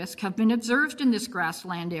species at risk, have been observed in this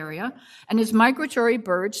grassland area, and as migratory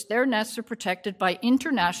birds, their nests are protected by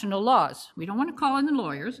international laws. We don't want to call in the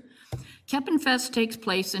lawyers. Kempenfest takes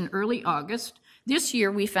place in early August. This year,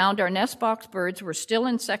 we found our nest box birds were still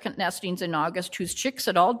in second nestings in August, whose chicks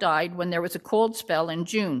had all died when there was a cold spell in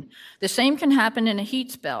June. The same can happen in a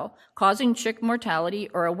heat spell, causing chick mortality,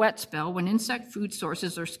 or a wet spell when insect food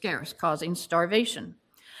sources are scarce, causing starvation.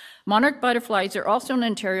 Monarch butterflies are also an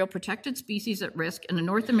Ontario protected species at risk and a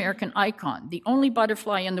North American icon, the only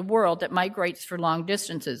butterfly in the world that migrates for long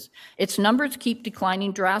distances. Its numbers keep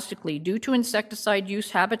declining drastically due to insecticide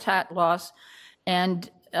use, habitat loss,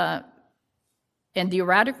 and the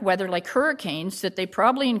erratic weather like hurricanes that they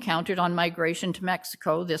probably encountered on migration to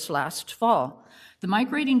Mexico this last fall. The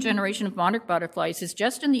migrating generation of monarch butterflies is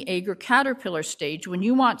just in the egg or caterpillar stage when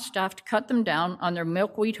you want staff to cut them down on their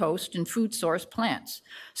milkweed host and food source plants.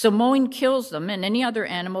 So mowing kills them and any other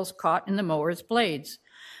animals caught in the mower's blades.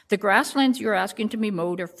 The grasslands you're asking to be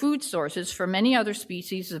mowed are food sources for many other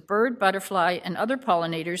species of bird, butterfly, and other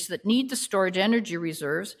pollinators that need the storage energy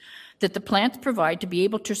reserves that the plants provide to be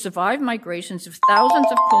able to survive migrations of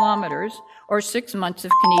thousands of kilometers or 6 months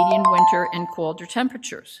of Canadian winter and colder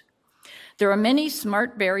temperatures. There are many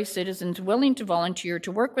smart Barrie citizens willing to volunteer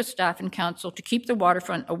to work with staff and council to keep the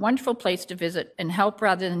waterfront a wonderful place to visit and help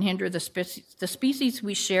rather than hinder the species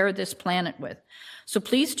we share this planet with. So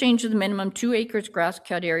please change the minimum 2 acres grass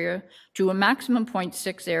cut area to a maximum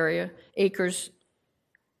 0.6 acres,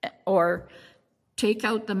 or take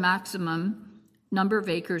out the maximum number of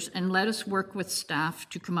acres and let us work with staff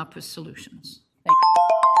to come up with solutions. Thank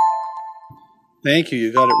you. Thank you.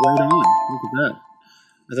 You got it right on. Look at that.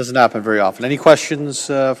 That doesn't happen very often. Any questions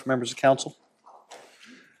from members of council?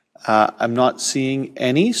 I'm not seeing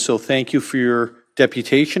any, so thank you for your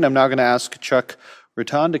deputation. I'm now going to ask Chuck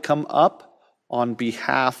Rutan to come up on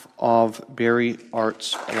behalf of Barrie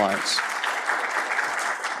Arts Alliance.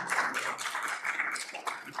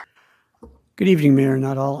 Good evening, Mayor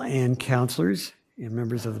Nuttall and councillors and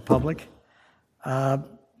members of the public.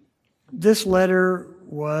 This letter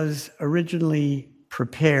was originally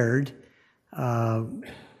prepared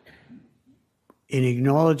in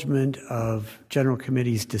acknowledgement of General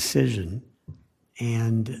Committee's decision,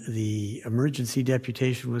 and the emergency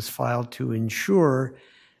deputation was filed to ensure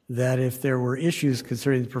that if there were issues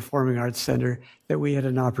concerning the Performing Arts Centre, that we had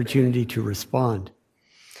an opportunity to respond.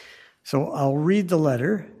 So I'll read the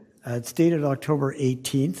letter. It's dated October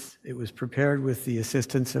 18th. It was prepared with the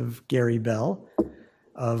assistance of Gary Bell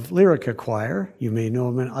of Lyrica Choir. You may know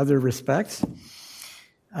him in other respects.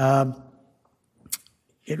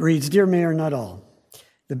 It reads, Dear Mayor Nuttall,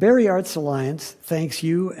 the Barrie Arts Alliance thanks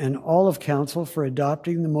you and all of Council for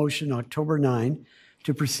adopting the motion October 9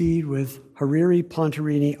 to proceed with Hariri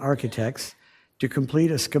Pontarini Architects to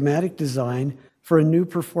complete a schematic design for a new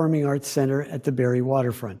Performing Arts Centre at the Barrie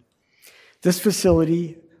waterfront. This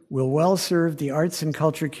facility will well serve the arts and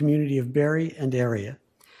culture community of Barrie and area.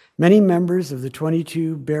 Many members of the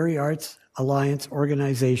 22 Barrie Arts Alliance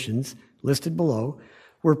organizations listed below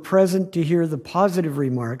were present to hear the positive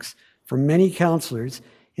remarks from many councillors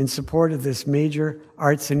in support of this major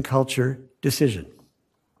arts and culture decision.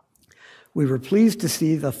 We were pleased to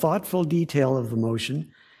see the thoughtful detail of the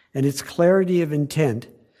motion and its clarity of intent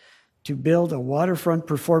to build a waterfront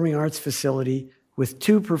performing arts facility with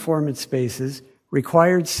 2 performance spaces,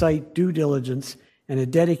 required site due diligence, and a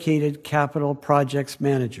dedicated capital projects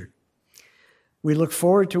manager. We look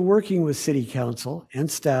forward to working with City Council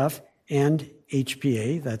and staff and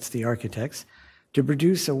HPA, that's the architects, to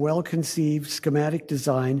produce a well-conceived schematic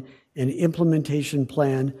design and implementation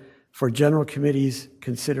plan for General Committee's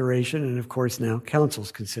consideration and, of course, now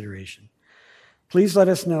Council's consideration. Please let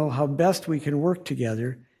us know how best we can work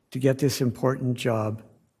together to get this important job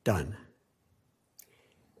done.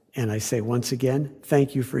 And I say once again,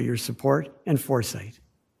 thank you for your support and foresight.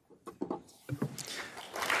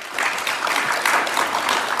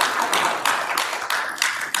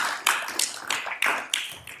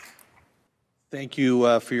 Thank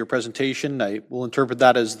you for your presentation. I will interpret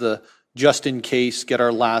that as the just in case, get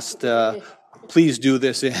our last, please do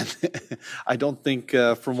this in. I don't think,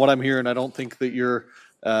 from what I'm hearing, I don't think that you're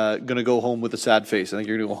going to go home with a sad face. I think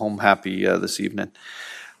you're going to go home happy this evening.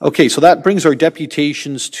 Okay, so that brings our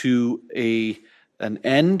deputations to an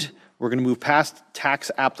end. We're going to move past tax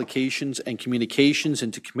applications and communications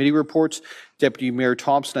into committee reports. Deputy Mayor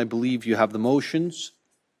Thompson, I believe you have the motions.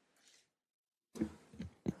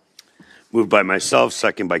 Moved by myself,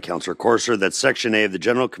 second by Councillor Corser, that Section A of the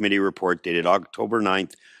General Committee report dated October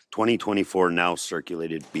 9th, 2024, now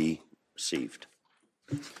circulated, be received.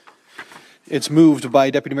 It's moved by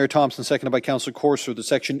Deputy Mayor Thompson, seconded by Councillor Corser, that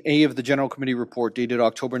Section A of the General Committee report dated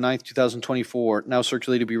October 9th, 2024, now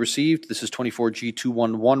circulated, be received. This is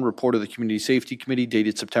 24G211, report of the Community Safety Committee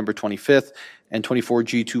dated September 25th, and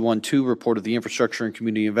 24G212, report of the Infrastructure and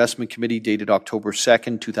Community Investment Committee dated October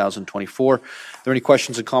 2nd, 2024. Are there any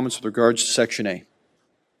questions and comments with regards to Section A?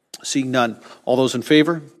 Seeing none. All those in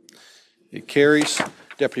favour? It carries.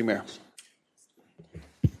 Deputy Mayor.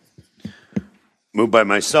 Moved by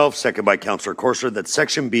myself, second by Councillor Corser, that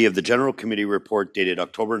Section B of the General Committee report dated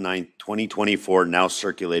October 9th, 2024, now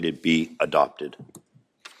circulated, be adopted.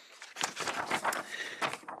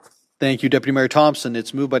 Thank you, Deputy Mayor Thompson.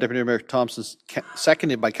 It's moved by Deputy Mayor Thompson,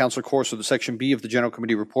 seconded by Councillor Corser, the Section B of the General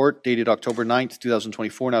Committee report dated October 9th,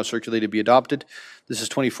 2024, now circulated, be adopted. This is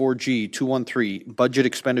 24G213, budget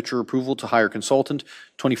expenditure approval to hire consultant.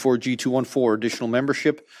 24G214, additional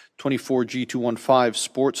membership. 24G215,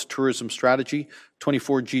 sports tourism strategy.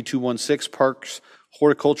 24G216, parks,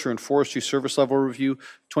 horticulture and forestry service level review.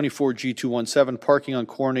 24G217, parking on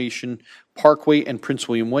Coronation Parkway and Prince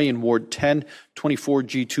William Way in Ward 10.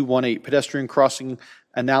 24G218, pedestrian crossing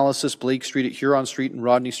analysis, Blake Street at Huron Street and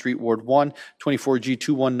Rodney Street, Ward 1.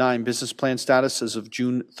 24G219, business plan status as of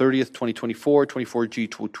June 30th, 2024.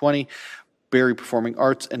 24G220, Barrie Performing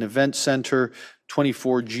Arts and Event Center.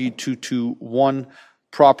 24G221,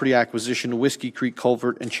 property acquisition, Whiskey Creek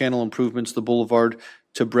Culvert and channel improvements, the Boulevard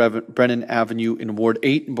to Brennan Avenue in Ward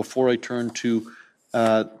 8. And before I turn to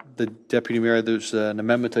the Deputy Mayor, there's an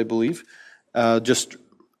amendment, I believe. Just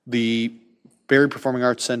the Barrie Performing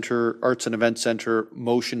Arts Center, Arts and Event Center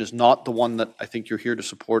motion is not the one that I think you're here to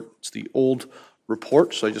support. It's the old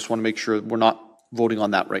report, so I just want to make sure we're not voting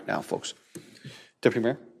on that right now, folks. Deputy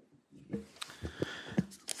Mayor.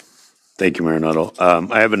 Thank you, Mayor Nuttall.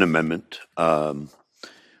 I have an amendment.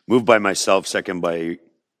 Moved by myself, second by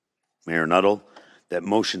Mayor Nuttall, that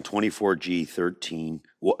motion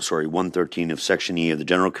 113 of Section E of the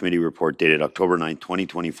General Committee report dated October 9,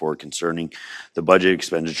 2024 concerning the budget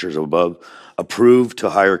expenditures above, approved to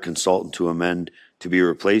hire consultant to amend to be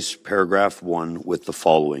replaced paragraph 1 with the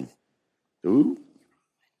following. Ooh.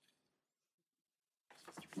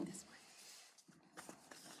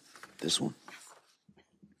 This one?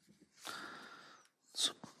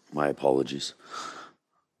 My apologies.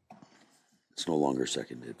 It's no longer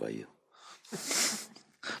seconded by you.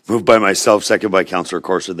 Moved by myself, second by Councillor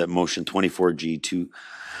Corser, that motion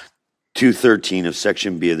 24G213 of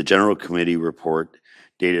Section B of the General Committee report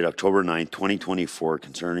dated October 9, 2024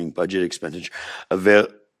 concerning budget expenditure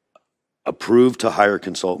approved to hire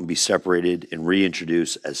consultant be separated and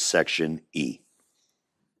reintroduced as Section E.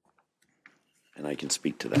 And I can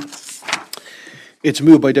speak to that. It's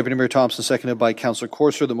moved by Deputy Mayor Thompson, seconded by Councillor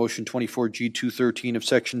Corser. The motion 24G213 of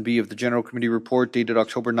Section B of the General Committee report dated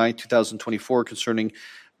October 9, 2024 concerning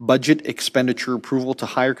budget expenditure approval to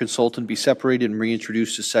hire consultant be separated and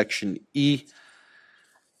reintroduced to Section E.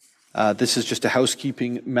 This is just a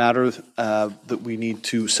housekeeping matter that we need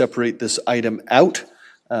to separate this item out.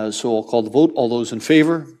 So I'll call the vote. All those in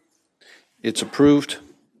favor? It's approved.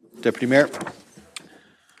 Deputy Mayor.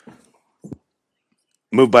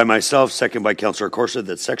 Moved by myself, second by Councillor Corser,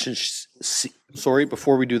 that Section C. Sorry,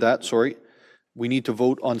 before we do that, we need to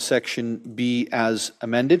vote on Section B as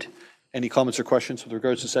amended. Any comments or questions with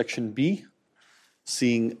regards to Section B?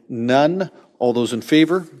 Seeing none, all those in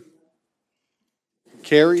favor?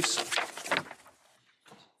 Carries.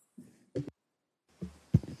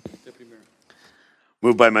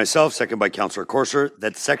 Moved by myself, second by Councillor Corser,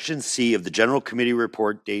 that Section C of the General Committee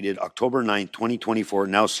report dated October 9, 2024,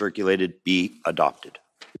 now circulated, be adopted.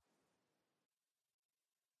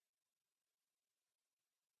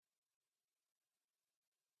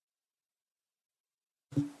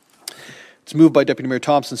 It's moved by Deputy Mayor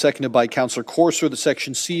Thompson, seconded by Councillor Corser. The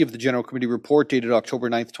Section C of the General Committee report dated October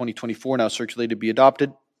 9, 2024, now circulated, be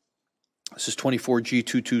adopted. This is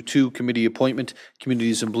 24G222, Committee Appointment,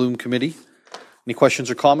 Communities in Bloom Committee. Any questions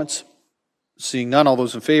or comments? Seeing none, all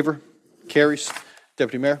those in favor? Carries.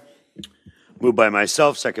 Deputy Mayor. Moved by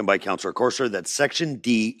myself, second by Councillor Corser, that Section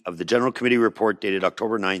D of the General Committee report dated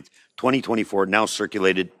October 9th, 2024, now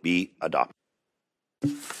circulated, be adopted.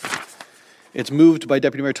 It's moved by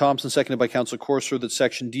Deputy Mayor Thompson, seconded by Councillor Corser, that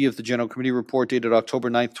Section D of the General Committee report dated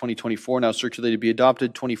October 9th, 2024, now circulated, be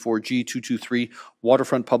adopted. 24G 223,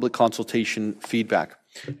 waterfront public consultation feedback.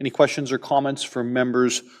 Any questions or comments from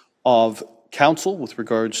members of Council with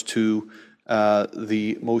regards to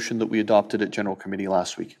the motion that we adopted at General Committee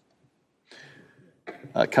last week?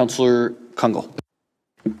 Councillor Kungle.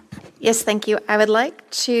 Yes, thank you. I would like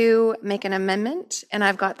to make an amendment, and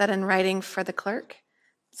I've got that in writing for the clerk,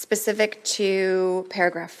 specific to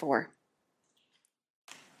paragraph 4.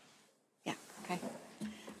 Yeah, okay.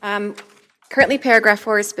 Currently, paragraph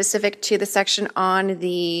 4 is specific to the section on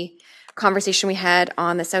the conversation we had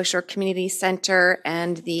on the Southshore Community Centre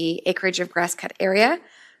and the acreage of grass cut area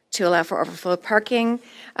to allow for overflow parking.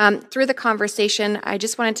 Through the conversation, I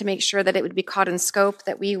just wanted to make sure that it would be caught in scope,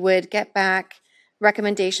 that we would get back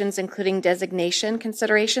recommendations, including designation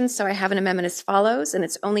considerations. So I have an amendment as follows, and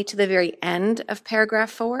it's only to the very end of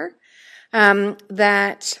paragraph 4,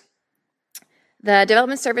 that the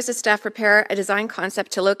Development Services staff prepare a design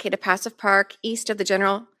concept to locate a passive park east of the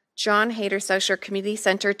General John Hayter Southshore Community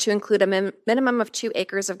Centre to include a minimum of 2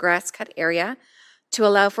 acres of grass cut area to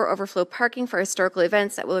allow for overflow parking for historical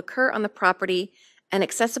events that will occur on the property and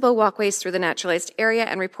accessible walkways through the naturalized area,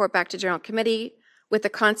 and report back to General Committee with the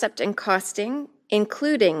concept and costing,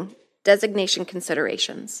 including designation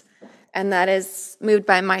considerations. And that is moved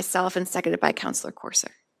by myself and seconded by Councillor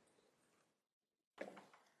Corser.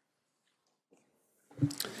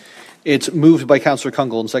 It's moved by Councillor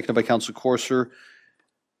Kungle and seconded by Councillor Corser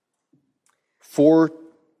for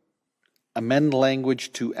amend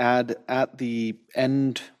language to add at the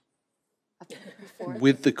end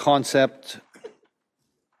with the concept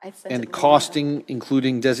and costing,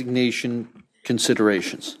 including designation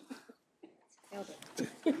considerations.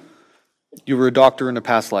 You were a doctor in a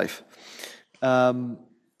past life. I'm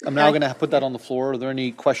now going to put that on the floor. Are there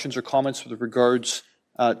any questions or comments with regards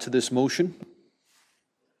to this motion?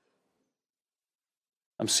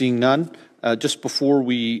 I'm seeing none. Just before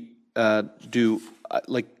we do,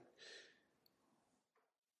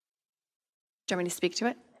 Do you want me to speak to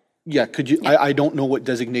it? Yeah, could you? Yeah. I don't know what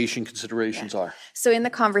designation considerations are. So in the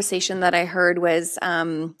conversation that I heard was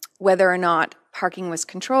whether or not parking was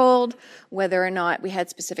controlled, whether or not we had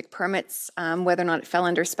specific permits, whether or not it fell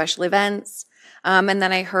under special events. And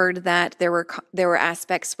then I heard that there were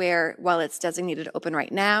aspects where, while it's designated open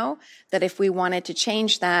right now, that if we wanted to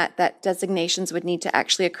change that, that designations would need to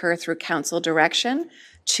actually occur through council direction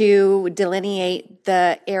to delineate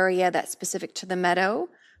the area that's specific to the meadow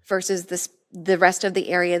versus the rest of the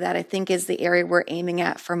area that I think is the area we're aiming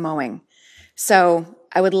at for mowing. So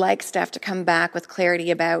I would like staff to come back with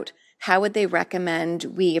clarity about how would they recommend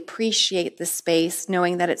we appreciate the space,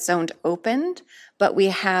 knowing that it's zoned opened, but we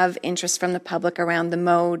have interest from the public around the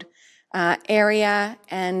mowed area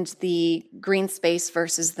and the green space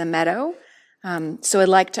versus the meadow. So I'd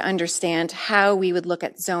like to understand how we would look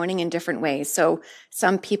at zoning in different ways. So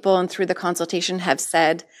some people, and through the consultation, have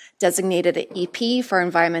said designated an EP for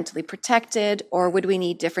environmentally protected, or would we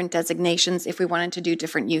need different designations if we wanted to do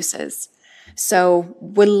different uses? So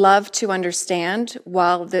would love to understand,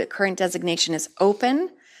 while the current designation is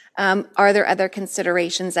open, are there other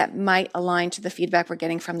considerations that might align to the feedback we're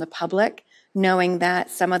getting from the public, knowing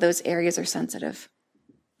that some of those areas are sensitive?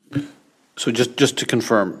 So just to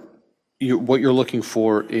confirm, what you're looking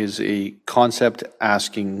for is a concept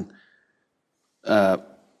asking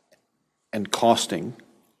and costing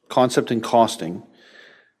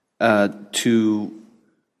to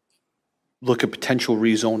look at potential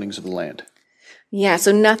rezonings of the land. Yeah,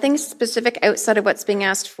 so nothing specific outside of what's being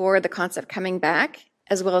asked for, the concept coming back,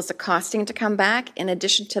 as well as the costing to come back. In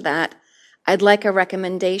addition to that, I'd like a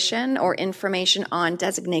recommendation or information on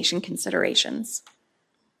designation considerations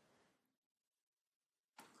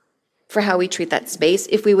for how we treat that space,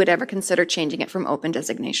 if we would ever consider changing it from open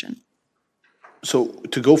designation. So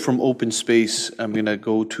to go from open space, I'm going to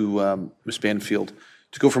go to Ms. Banfield.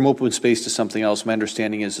 To go from open space to something else, my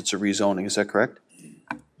understanding is it's a rezoning. Is that correct?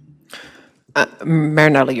 Mayor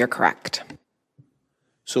Nuttall, you're correct.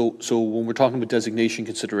 So when we're talking about designation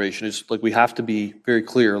consideration, it's like we have to be very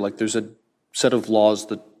clear. Like there's a set of laws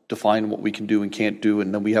that define what we can do and can't do,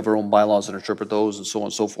 and then we have our own bylaws that interpret those, and so on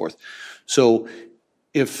and so forth. So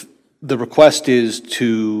if the request is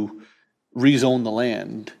to rezone the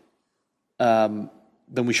land, then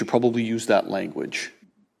we should probably use that language.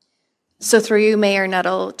 So through you, Mayor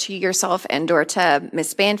Nuttall, to yourself and/or to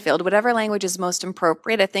Ms. Banfield, whatever language is most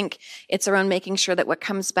appropriate, I think it's around making sure that what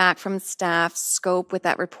comes back from staff scope with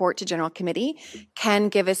that report to General Committee can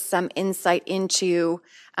give us some insight into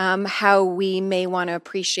how we may want to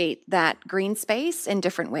appreciate that green space in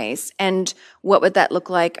different ways, and what would that look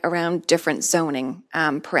like around different zoning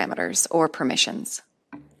parameters or permissions.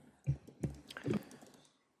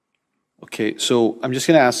 Okay, so I'm just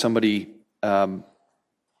going to ask somebody.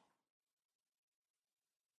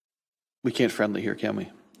 We can't friendly here, can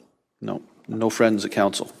we? No, no friends at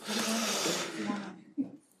council.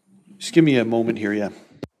 Just give me a moment here, yeah.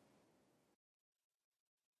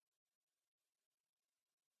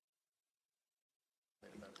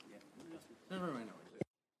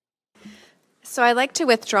 So I'd like to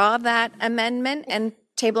withdraw that amendment and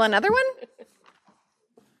table another one.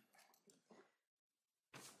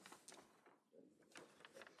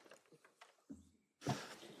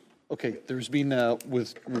 Okay, there's been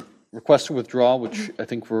request to withdraw, which I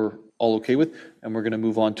think we're all okay with, and we're going to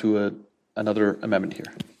move on to another amendment here.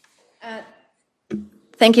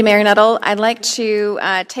 Thank you, Mayor Nuttall. I'd like to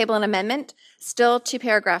table an amendment still to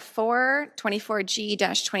paragraph 4,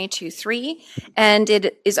 24G-22(3), and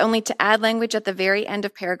it is only to add language at the very end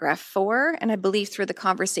of paragraph 4, and I believe through the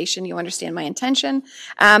conversation you understand my intention,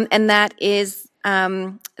 and that is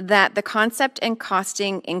that the concept and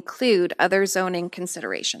costing include other zoning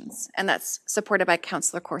considerations, and that's supported by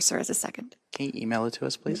Councillor Corser as a second. Can you email it to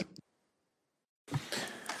us, please?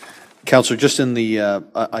 Councillor, just in the,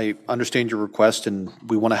 I understand your request, and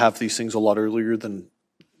we want to have these things a lot earlier than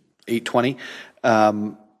 8:20,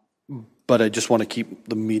 but I just want to keep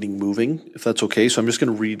the meeting moving, if that's okay. So I'm just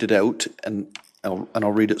going to read it out, and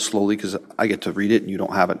I'll read it slowly because I get to read it and you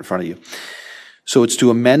don't have it in front of you. So it's to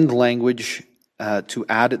amend language to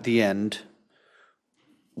add at the end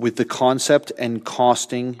with the concept and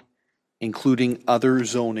costing, including other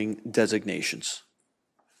zoning designations.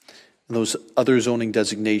 And those other zoning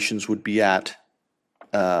designations would be at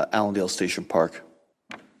Allandale Station Park.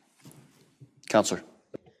 Councillor.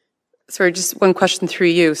 Sorry, just one question through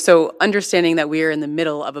you. So understanding that we are in the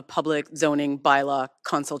middle of a public zoning bylaw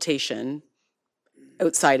consultation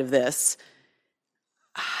outside of this,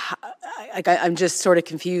 I'm just sort of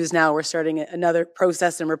confused now. We're starting another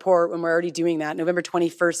process and report when we're already doing that. November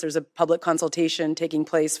 21st, there's a public consultation taking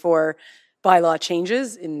place for bylaw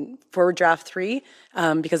changes for draft 3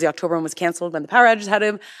 because the October one was canceled when the power outage had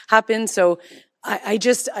to happen. So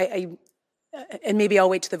and maybe I'll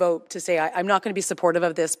wait to the vote to say I'm not going to be supportive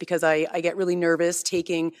of this because I get really nervous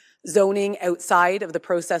taking zoning outside of the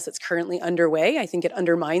process that's currently underway. I think it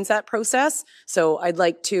undermines that process. So I'd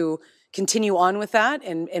like to continue on with that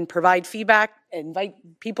and provide feedback, invite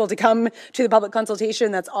people to come to the public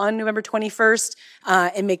consultation that's on November 21st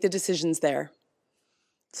and make the decisions there.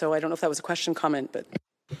 So I don't know if that was a question, comment, but.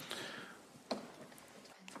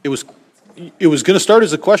 It was going to start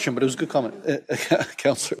as a question, but it was a good comment.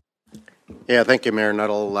 Councillor. Yeah, thank you, Mayor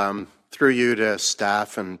Nuttall. Through you to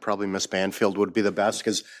staff, and probably Ms. Banfield would be the best,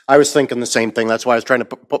 because I was thinking the same thing. That's why I was trying to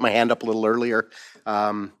put my hand up a little earlier.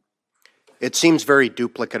 It seems very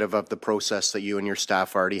duplicative of the process that you and your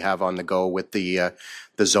staff already have on the go with the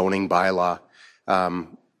zoning bylaw.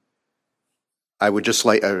 I would just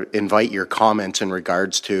like invite your comments in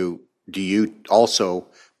regards to, do you also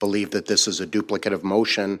believe that this is a duplicative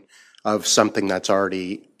motion of something that's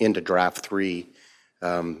already into draft 3?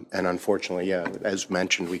 And unfortunately, yeah, as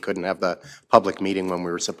mentioned, we couldn't have the public meeting when we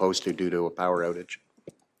were supposed to due to a power outage.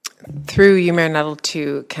 Through you, Mayor Nuttall,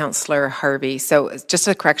 to Councillor Harvey. So just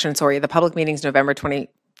a correction, sorry, the public meeting's November 14th,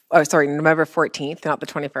 not the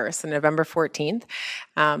 21st, so November 14th.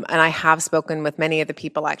 And I have spoken with many of the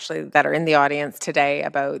people actually that are in the audience today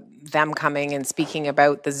about them coming and speaking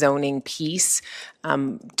about the zoning piece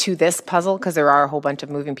to this puzzle, because there are a whole bunch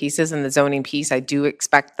of moving pieces in the zoning piece. I do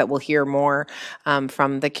expect that we'll hear more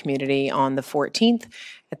from the community on the 14th.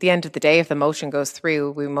 At the end of the day, if the motion goes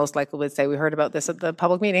through, we most likely would say we heard about this at the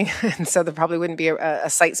public meeting. And so there probably wouldn't be a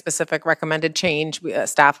site-specific recommended change.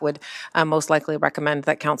 Staff would most likely recommend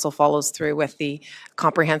that council follows through with the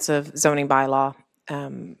comprehensive zoning bylaw,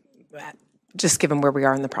 just given where we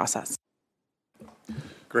are in the process.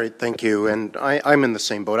 Great, thank you. And I'm in the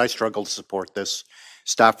same boat. I struggle to support this.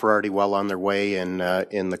 Staff are already well on their way in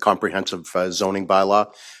the comprehensive zoning bylaw.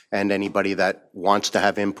 And anybody that wants to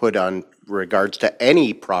have input on regards to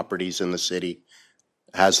any properties in the city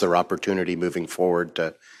has their opportunity moving forward.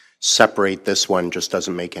 To separate this one just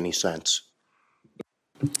doesn't make any sense.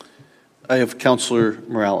 I have Councillor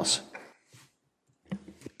Morales.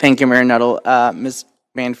 Thank you, Mayor Nuttall. Ms.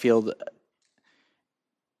 Banfield,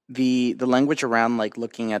 the language around like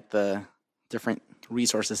looking at the different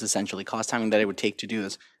resources, essentially, cost timing that it would take to do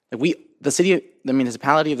this. Like the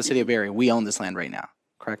municipality of the city of Barrie, we own this land right now,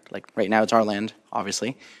 correct? Like right now it's our land,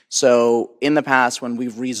 obviously. So in the past, when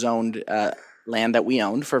we've rezoned land that we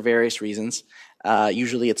owned for various reasons,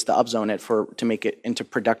 usually it's to upzone it to make it into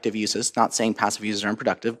productive uses. Not saying passive uses are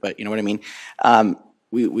unproductive, but you know what I mean.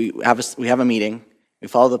 We have a meeting. We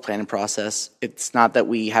follow the planning process. It's not that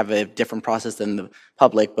we have a different process than the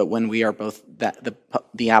public, but when we are both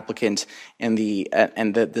the applicant and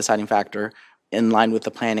the deciding factor in line with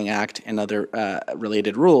the Planning Act and other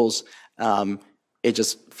related rules, it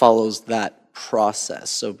just follows that process.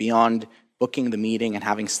 So beyond booking the meeting and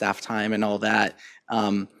having staff time and all that,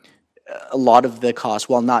 a lot of the costs,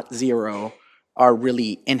 while not zero, are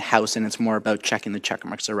really in-house, and it's more about checking the check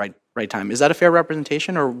marks at the right time. Is that a fair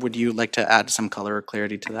representation, or would you like to add some color or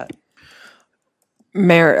clarity to that?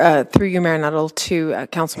 Mayor, through you, Mayor Nuttall, to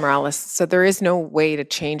Councilor Morales. So there is no way to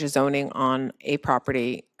change a zoning on a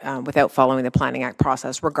property without following the Planning Act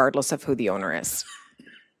process, regardless of who the owner is.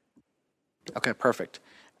 Okay, perfect.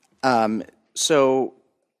 So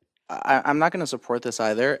I'm not going to support this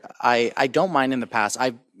either. I don't mind in the past.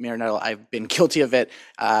 Mayor Nuttall, I've been guilty of it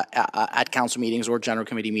at council meetings or general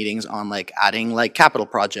committee meetings on like adding like capital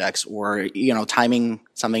projects or, you know, timing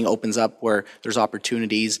something opens up where there's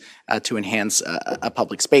opportunities to enhance a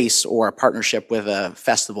public space or a partnership with a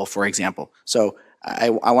festival, for example. So I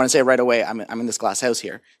want to say right away, I'm in this glass house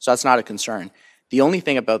here. So that's not a concern. The only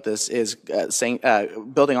thing about this is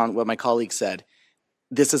building on what my colleague said,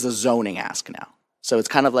 this is a zoning ask now. So it's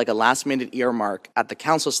kind of like a last minute earmark at the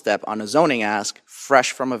council step on a zoning ask,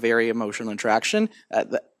 fresh from a very emotional interaction.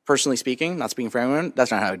 Personally speaking, not speaking for everyone,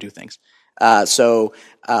 that's not how I do things. I was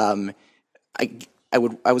going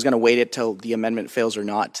to wait it till the amendment fails or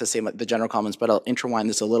not to say the general comments, but I'll intertwine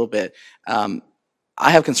this a little bit. I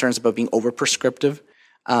have concerns about being over prescriptive.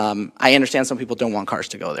 I understand some people don't want cars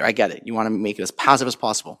to go there. I get it. You want to make it as passive as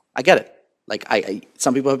possible. I get it. Like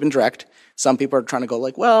some people have been direct. Some people are trying to go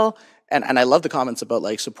like, well, and I love the comments about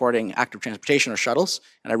like supporting active transportation or shuttles.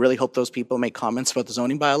 And I really hope those people make comments about the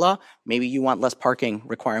zoning bylaw. Maybe you want less parking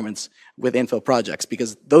requirements with infill projects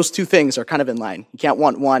because those two things are kind of in line. You can't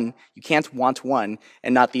want one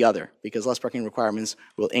and not the other because less parking requirements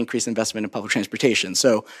will increase investment in public transportation.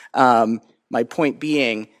 So my point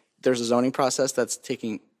being, there's a zoning process that's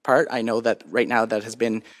taking part. I know that right now that has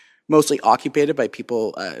been mostly occupied by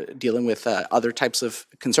people dealing with other types of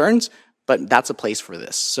concerns, but that's a place for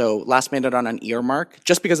this. So last minute on an earmark,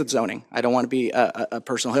 just because it's zoning. I don't want to be a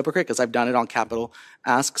personal hypocrite because I've done it on capital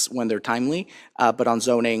asks when they're timely, but on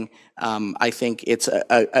zoning, I think it's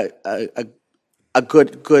a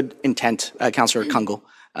good intent, Councillor Kungle,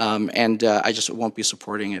 and I just won't be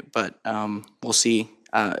supporting it, but we'll see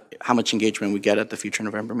how much engagement we get at the future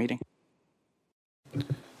November meeting.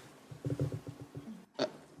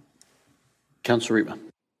 Councillor Reba.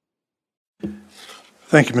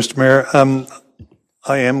 Thank you, Mr. Mayor.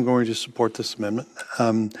 I am going to support this amendment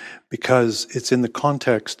because it's in the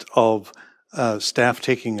context of staff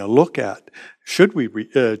taking a look at, should we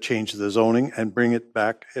change the zoning and bring it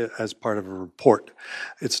back as part of a report?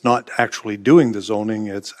 It's not actually doing the zoning,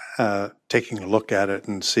 it's taking a look at it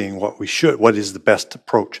and seeing what is the best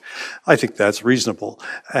approach. I think that's reasonable.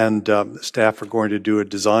 And staff are going to do a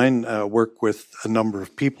design, work with a number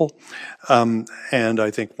of people. And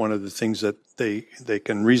I think one of the things that they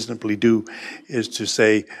can reasonably do is to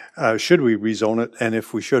say, should we rezone it? And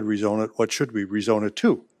if we should rezone it, what should we rezone it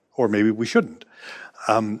to? Or maybe we shouldn't.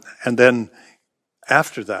 And then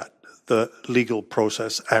after that, the legal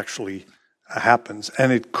process actually happens.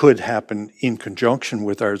 And it could happen in conjunction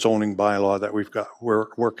with our zoning bylaw that we're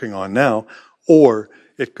working on now, or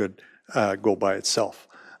it could go by itself.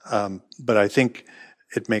 But I think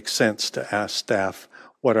it makes sense to ask staff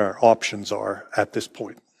what our options are at this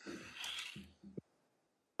point.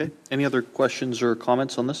 Okay. Any other questions or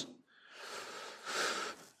comments on this?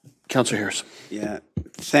 Councillor Harris. Yeah,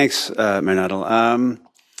 thanks, Mayor Nuttall.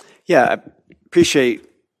 Yeah, I appreciate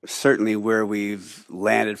certainly where we've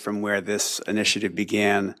landed from where this initiative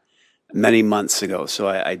began many months ago. So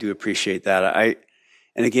I do appreciate that.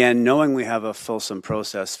 And again, knowing we have a fulsome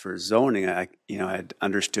process for zoning, I had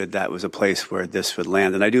understood that was a place where this would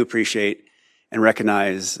land. And I do appreciate and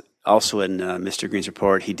recognize also in Mr. Green's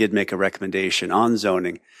report, he did make a recommendation on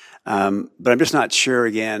zoning. But I'm just not sure,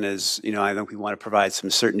 again, I think we want to provide some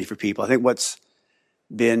certainty for people. I think what's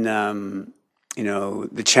been,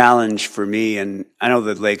 the challenge for me, and I know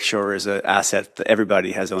that Lakeshore is an asset that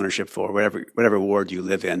everybody has ownership for, whatever ward you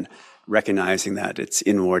live in, recognizing that it's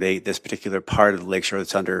in Ward 8, this particular part of the Lakeshore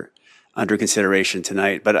that's under consideration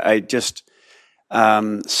tonight. But I just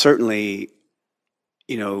certainly,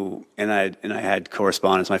 you know, and I had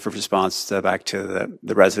correspondence. My first response back to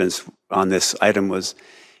the residents on this item was,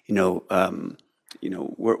 we're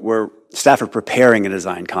staff are preparing a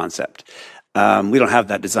design concept. We don't have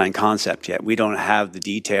that design concept yet. We don't have the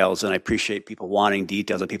details, and I appreciate people wanting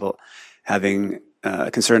details, and people having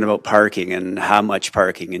concern about parking and how much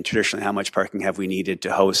parking, and traditionally how much parking have we needed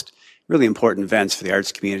to host really important events for the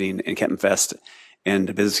arts community in Kempton Fest and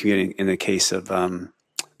the business community in the case of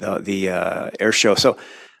the air show. So,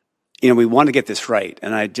 we want to get this right,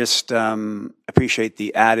 and I just appreciate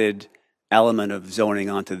the added element of zoning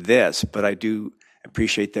onto this, but I do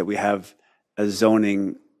appreciate that we have a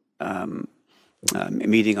zoning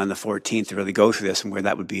meeting on the 14th to really go through this and where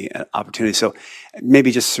that would be an opportunity. So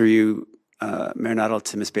maybe just through you, Mayor Nuttall,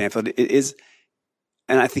 to Ms. Banfield, it is,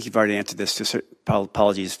 and I think you've already answered this, just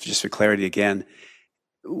apologies just for clarity again,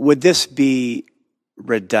 would this be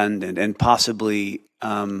redundant and possibly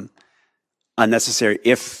unnecessary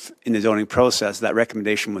if in the zoning process that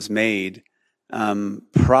recommendation was made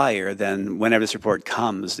prior, then whenever this report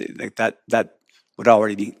comes, that would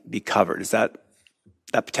already be covered? Is that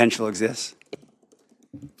potential exists?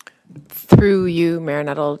 Through you, Mayor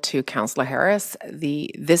Nuttall, to Councillor Harris,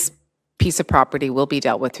 this piece of property will be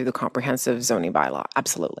dealt with through the comprehensive zoning bylaw.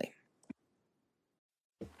 Absolutely.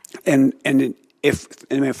 And if,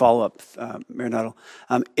 and may follow up, Mayor Nuttall,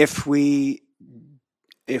 if we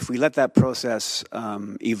let that process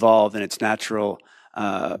evolve in its natural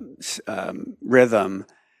rhythm,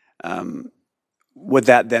 would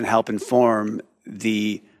that then help inform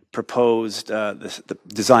the proposed the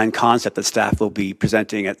design concept that staff will be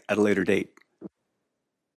presenting at a later date?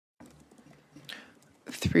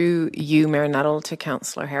 Through you, Mayor Nuttall, to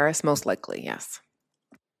Councillor Harris, most likely, yes.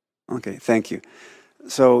 Okay, thank you.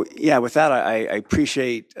 So yeah, with that, I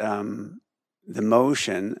appreciate the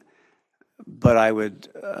motion, but I would,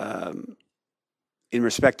 in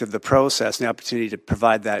respect of the process and the opportunity to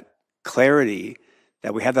provide that clarity,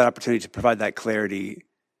 that we have that opportunity to provide that clarity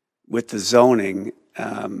with the zoning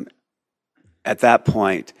at that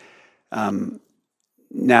point.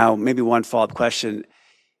 Now, maybe one follow-up question.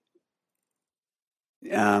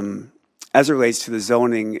 As it relates to the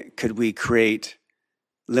zoning, could we create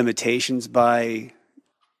limitations by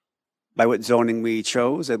what zoning we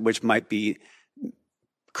chose, which might be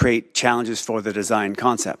create challenges for the design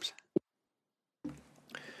concept?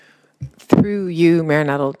 Through you, Mayor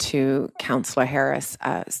Nuttall, to Councillor Harris,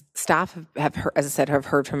 staff have heard, as I said, have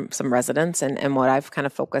heard from some residents, and what I've kind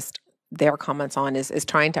of focused their comments on is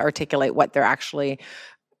trying to articulate what they're actually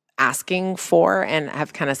asking for, and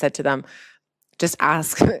have kind of said to them, just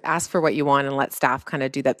ask for what you want and let staff kind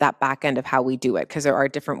of do that back end of how we do it, because there are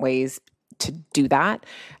different ways to do that.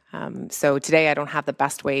 So today I don't have the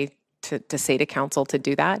best way to say to council to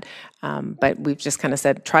do that, but we've just kind of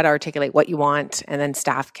said, try to articulate what you want, and then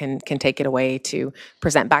staff can take it away to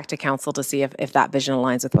present back to council to see if that vision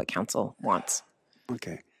aligns with what council wants.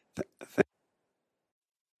 Okay.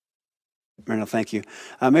 Mayor, thank you.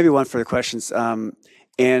 Maybe one further questions.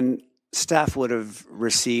 And staff would have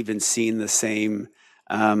received and seen the same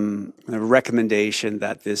recommendation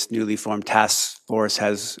that this newly formed task force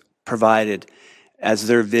has provided as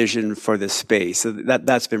their vision for this space. So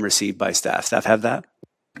that's been received by staff. Staff have that?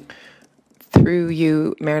 Through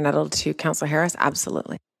you, Mayor Nuttall, to Councillor Harris,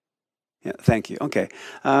 absolutely. Yeah, thank you. Okay.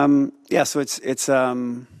 Yeah, so it's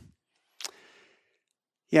an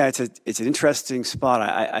interesting spot.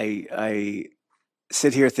 I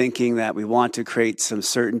sit here thinking that we want to create some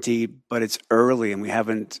certainty, but it's early and we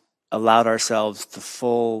haven't allowed ourselves the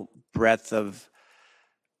full breadth of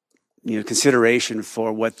consideration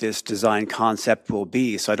for what this design concept will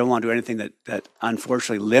be. So I don't want to do anything that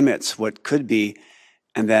unfortunately limits what could be,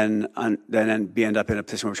 and then end up in a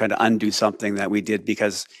position where we're trying to undo something that we did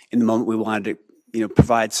because in the moment we wanted to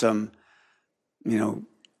provide some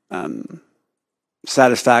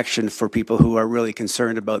satisfaction for people who are really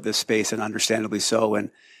concerned about this space, and understandably so, and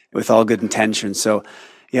with all good intentions. So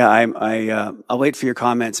yeah, I'll wait for your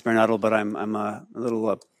comments, Mayor Nuttall, but I'm a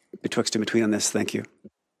little betwixt and between on this. Thank you.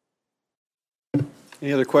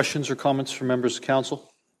 Any other questions or comments from members of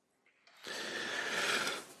council?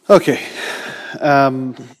 Okay.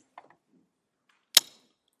 I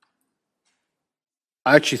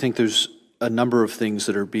actually think there's a number of things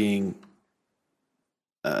that are being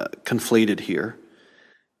conflated here,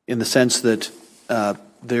 in the sense that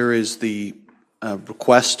there is the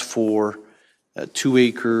request for 2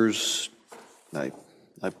 acres. I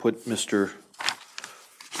put Mr.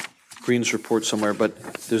 Green's report somewhere, but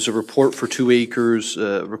there's a report for 2 acres,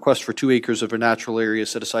 request for 2 acres of a natural area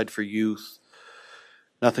set aside for youth.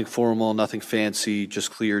 Nothing formal, nothing fancy, just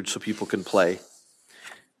cleared so people can play.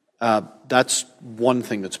 That's one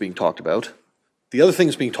thing that's being talked about. The other thing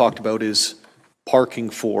that's being talked about is parking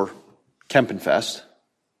for Kempenfest.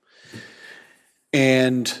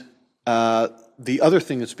 And the other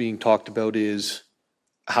thing that's being talked about is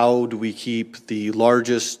how do we keep the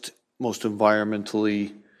largest, most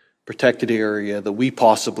environmentally protected area that we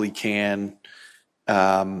possibly can,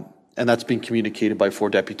 and that's being communicated by 4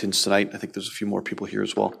 deputants tonight. I think there's a few more people here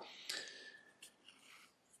as well.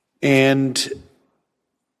 And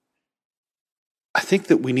I think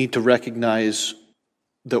that we need to recognize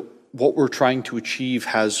that what we're trying to achieve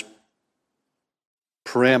has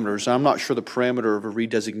parameters. I'm not sure the parameter of a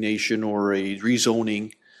redesignation or a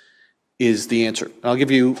rezoning is the answer. And I'll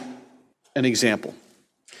give you an example.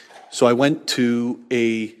 So I went to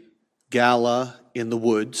a gala in the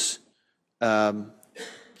woods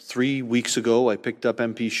 3 weeks ago. I picked up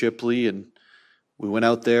MP Shipley and we went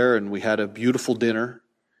out there and we had a beautiful dinner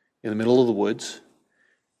in the middle of the woods,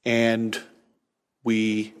 and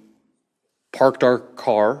we parked our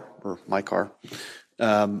car, or my car,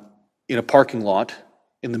 in a parking lot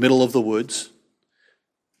in the middle of the woods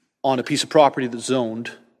on a piece of property that's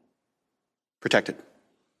zoned protected,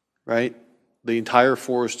 right? The entire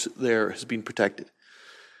forest there has been protected.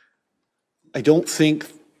 I don't think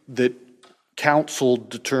that council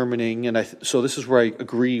determining, and so this is where I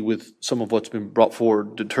agree with some of what's been brought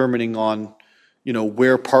forward, determining on, you know,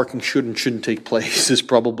 where parking should and shouldn't take place is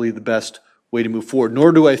probably the best way to move forward.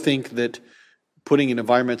 Nor do I think that putting an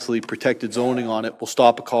environmentally protected zoning on it will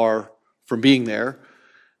stop a car from being there.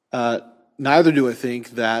 Neither do I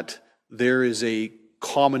think that there is a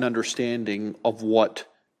common understanding of what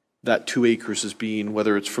that 2 acres is being,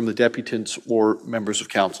 whether it's from the deputants or members of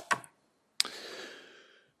council.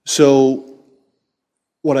 So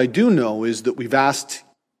what I do know is that we've asked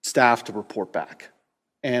staff to report back.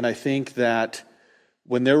 And I think that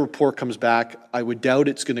when their report comes back, I would doubt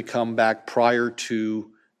it's going to come back prior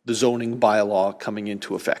to the zoning bylaw coming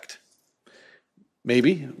into effect.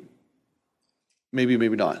 Maybe. Maybe,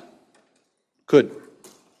 maybe not. Could.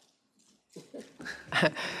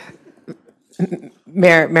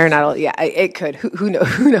 Mayor Nuttall, yeah, it could. Who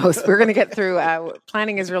knows? We're going to get through.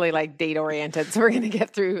 Planning is really like date oriented, so we're going to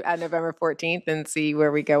get through November 14th and see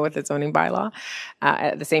where we go with the zoning bylaw.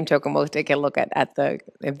 At the same token, we'll take a look at the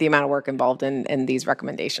amount of work involved in these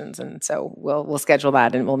recommendations, and so we'll schedule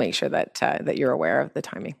that and we'll make sure that that you're aware of the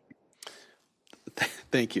timing.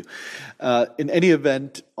 Thank you. In any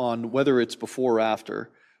event, on whether it's before or after,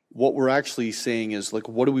 what we're actually saying is, like,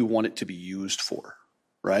 what do we want it to be used for,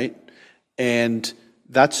 right? And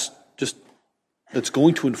that's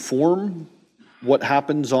going to inform what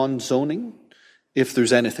happens on zoning, if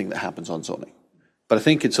there's anything that happens on zoning. But I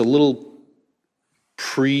think it's a little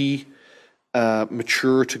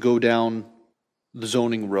mature to go down the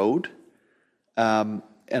zoning road. And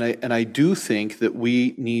I do think that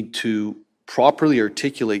we need to properly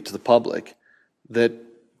articulate to the public that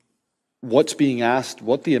what's being asked,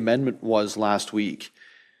 what the amendment was last week,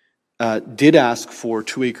 did ask for a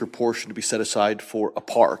 2 acre portion to be set aside for a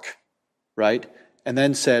park, right? And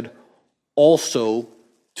then said also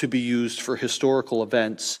to be used for historical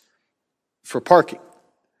events for parking.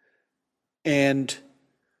 And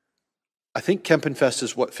I think Kempenfest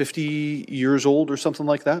is, what, 50 years old or something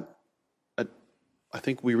like that? I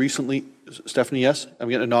think we recently, Stephanie, yes? I'm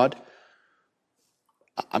getting a nod.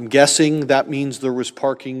 I'm guessing that means there was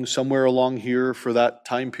parking somewhere along here for that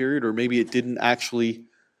time period, or maybe it didn't actually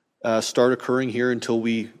start occurring here until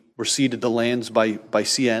we were ceded the lands by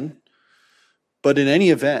CN. But in any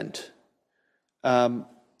event,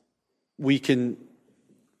 we can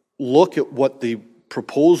look at what the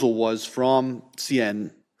proposal was from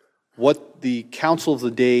CN, what the council of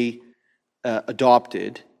the day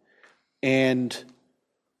adopted, and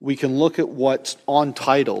we can look at what's on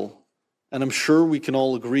title, and I'm sure we can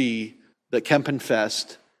all agree that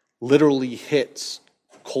Kempenfest literally hits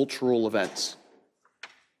cultural events.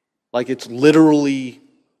 Like, it's literally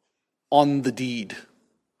on the deed.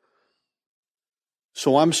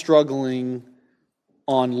 So I'm struggling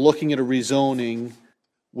on looking at a rezoning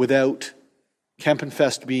without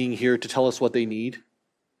Kempenfest being here to tell us what they need,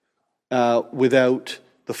 without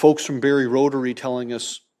the folks from Barrie Rotary telling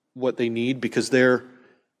us what they need, because they're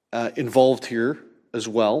involved here as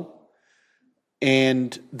well,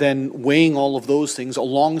 and then weighing all of those things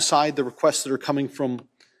alongside the requests that are coming from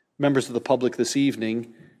members of the public this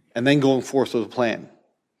evening, and then going forth with a plan.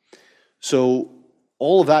 So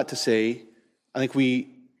all of that to say, I think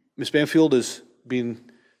Ms. Banfield has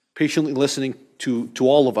been patiently listening to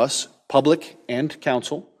all of us, public and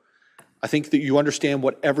council. I think that you understand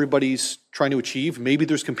what everybody's trying to achieve. Maybe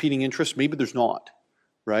there's competing interests, maybe there's not,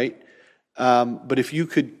 right? But if you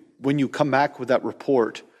could when you come back with that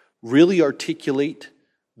report, really articulate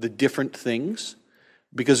the different things,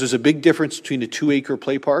 because there's a big difference between a 2-acre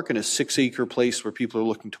play park and a 6-acre place where people are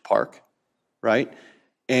looking to park, right?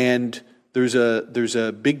 And there's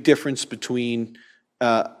a big difference between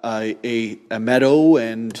a meadow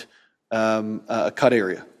and a cut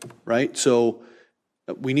area, right? So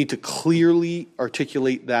we need to clearly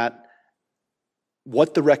articulate that,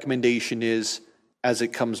 what the recommendation is as it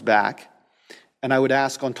comes back. And I would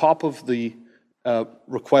ask, on top of the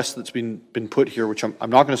request that's been put here, which I'm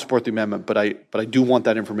not going to support the amendment, but I do want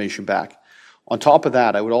that information back. On top of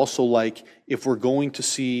that, I would also like, if we're going to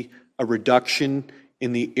see a reduction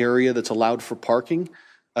in the area that's allowed for parking,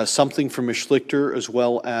 something from Ms. Schlichter as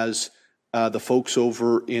well as the folks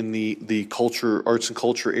over in the arts and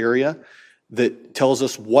culture area that tells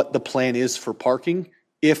us what the plan is for parking,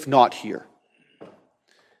 if not here.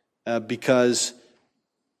 Because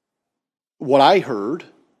what I heard,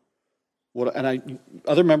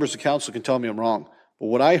 other members of council can tell me I'm wrong, but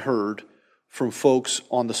what I heard from folks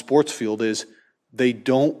on the sports field is they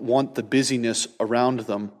don't want the busyness around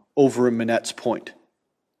them over in Minette's Point.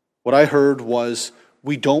 What I heard was,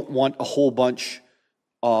 we don't want a whole bunch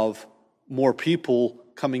of more people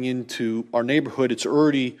coming into our neighborhood.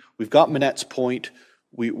 We've got Minette's Point.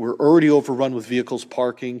 We're already overrun with vehicles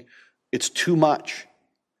parking. It's too much.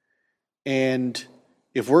 And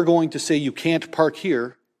if we're going to say you can't park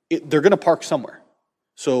here, they're going to park somewhere.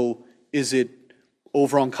 So is it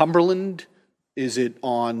over on Cumberland? Is it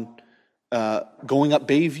on going up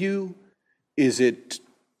Bayview? Is it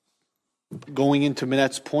going into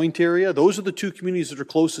Minette's Point area? Those are the two communities that are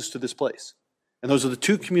closest to this place. And those are the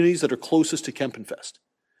two communities that are closest to Kempenfest.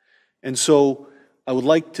 And so I would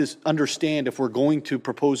like to understand, if we're going to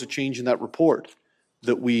propose a change in that report,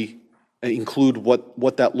 that we include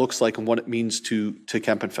what that looks like and what it means to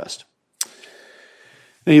Kempenfest.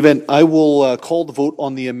 In any event, I will call the vote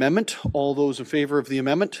on the amendment. All those in favor of the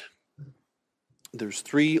amendment? There's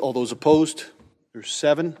 3. All those opposed? There's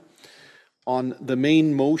 7. On the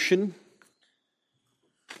main motion,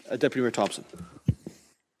 Deputy Mayor Thompson.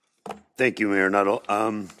 Thank you, Mayor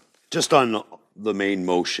Nuttall. Just on the main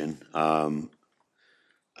motion,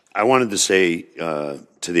 I wanted to say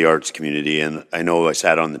to the arts community, and I know I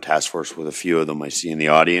sat on the task force with a few of them I see in the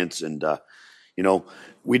audience, and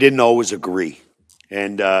we didn't always agree.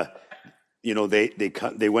 And they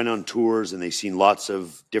went on tours and they seen lots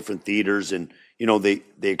of different theaters, and they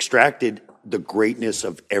extracted the greatness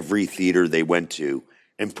of every theater they went to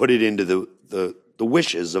and put it into the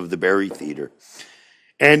wishes of the Barrie Theater.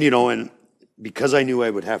 And and because I knew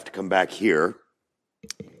I would have to come back here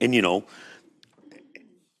and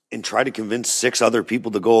and try to convince 6 other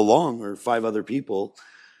people to go along, or 5 other people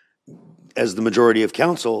as the majority of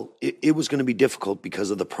council, it was going to be difficult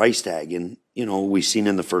because of the price tag, and we've seen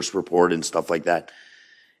in the first report and stuff like that.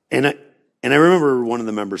 And I remember one of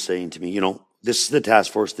the members saying to me, this is the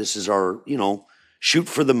task force, this is our, shoot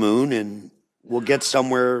for the moon, and we'll get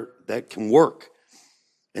somewhere that can work.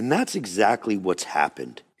 And that's exactly what's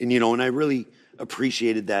happened. And and I really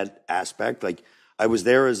appreciated that aspect. Like, I was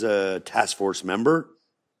there as a task force member,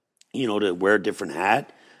 to wear a different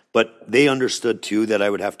hat, but they understood too that I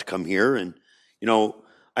would have to come here. And,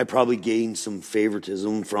 I probably gained some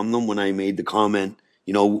favoritism from them when I made the comment,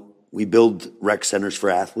 we build rec centers for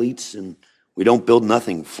athletes and we don't build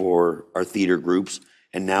nothing for our theater groups.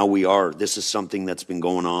 And now we are. This is something that's been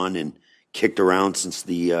going on and kicked around since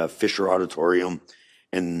the Fisher Auditorium,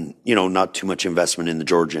 and, not too much investment in the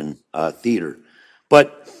Georgian theater.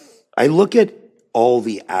 But I look at all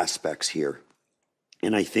the aspects here,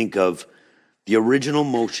 and I think of the original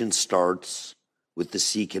motion starts with the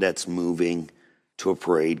Sea Cadets moving to a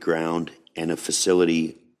parade ground and a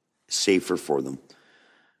facility safer for them.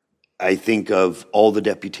 I think of all the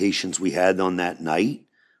deputations we had on that night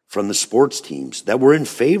from the sports teams that were in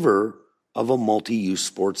favor of a multi-use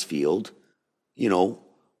sports field,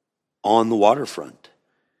 on the waterfront.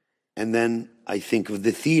 And then I think of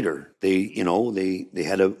the theater. They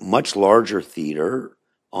had a much larger theater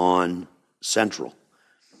on Central.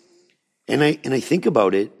 And I think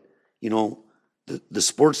about it, the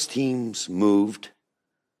sports teams moved,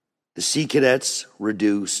 the Sea Cadets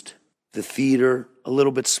reduced, the theater a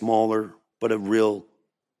little bit smaller, but a real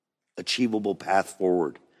achievable path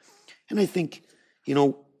forward. And I think,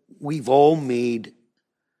 we've all made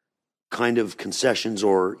kind of concessions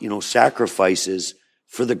or, sacrifices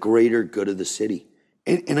for the greater good of the city.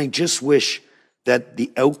 And I just wish that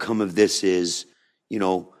the outcome of this is,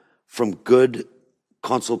 from good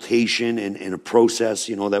consultation and a process,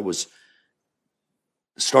 that was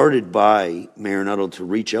started by Mayor Nuttall to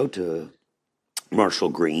reach out to Marshall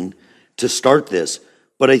Green to start this,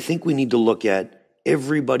 but I think we need to look at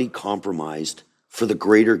everybody compromised for the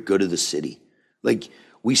greater good of the city. Like,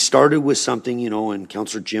 we started with something, you know, and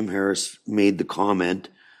Councillor Jim Harris made the comment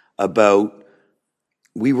about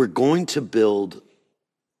we were going to build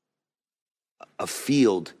a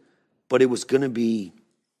field, but it was going to be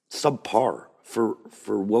subpar for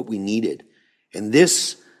what we needed. And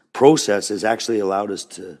this process has actually allowed us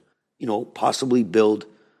to, you know, possibly build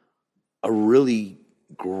a really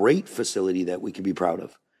great facility that we can be proud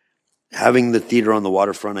of. Having the theater on the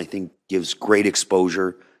waterfront, I think, gives great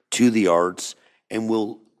exposure to the arts and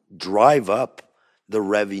will drive up the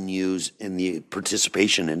revenues and the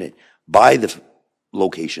participation in it by the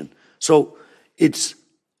location. So it's,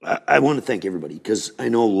 I want to thank everybody, because I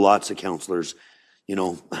know lots of councillors, you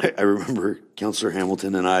know, I remember Councillor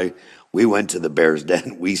Hamilton and we went to the Bears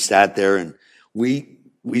Den. We sat there and we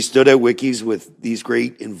stood at Wikis with these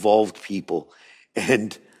great involved people,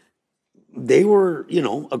 and they were, you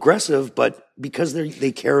know, aggressive, but because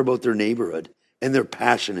they care about their neighborhood and they're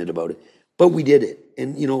passionate about it. But we did it,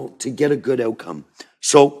 and, you know, to get a good outcome.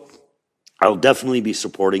 So I'll definitely be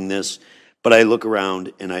supporting this, but I look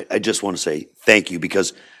around and I just want to say thank you,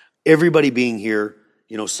 because everybody being here,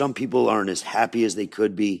 you know, some people aren't as happy as they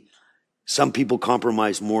could be. Some people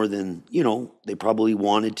compromise more than, you know, they probably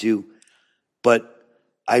wanted to. But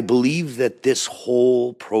I believe that this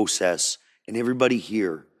whole process and everybody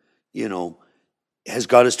here, you know, has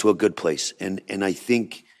got us to a good place. And I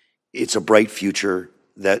think it's a bright future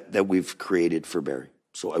that we've created for Barrie.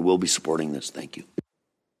 So I will be supporting this. Thank you.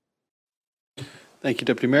 Thank you,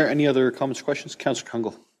 Deputy Mayor. Any other comments or questions? Councillor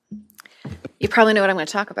Kungl. You probably know what I'm going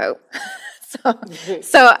to talk about.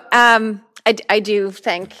 I do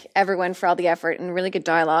thank everyone for all the effort and really good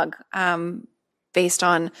dialogue based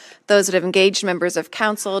on those that have engaged members of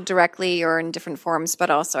council directly or in different forms, but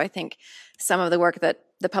also I think some of the work that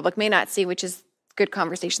the public may not see, which is good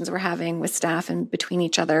conversations we're having with staff and between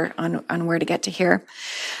each other on where to get to here.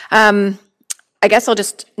 I guess I'll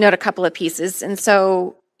just note a couple of pieces. And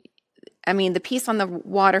so, I mean, the piece on the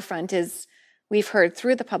waterfront is, we've heard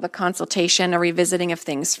through the public consultation a revisiting of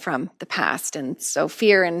things from the past. And so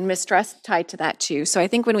fear and mistrust tied to that too. So I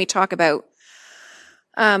think when we talk about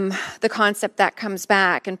the concept that comes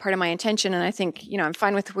back, and part of my intention, and I think, you know, I'm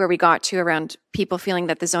fine with where we got to around people feeling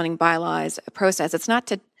that the zoning bylaw is a process. It's not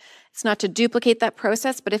to duplicate that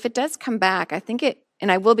process, but if it does come back, I think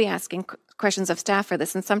and I will be asking questions of staff for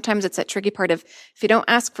this, and sometimes it's that tricky part of, if you don't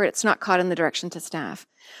ask for it, it's not caught in the direction to staff.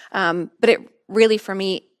 But it really, for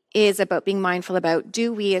me, is about being mindful about,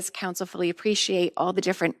 do we as council fully appreciate all the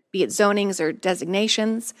different, be it zonings or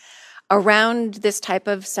designations around this type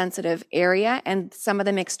of sensitive area and some of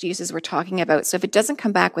the mixed uses we're talking about. So if it doesn't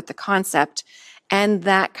come back with the concept and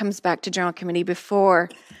that comes back to general committee before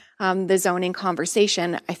the zoning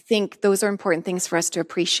conversation, I think those are important things for us to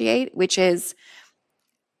appreciate, which is,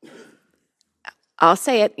 I'll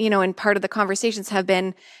say it, you know, and part of the conversations have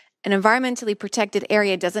been, an environmentally protected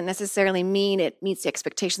area doesn't necessarily mean it meets the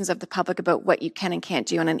expectations of the public about what you can and can't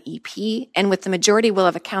do on an EP. And with the majority will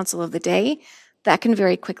of a council of the day, that can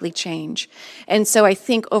very quickly change. And so I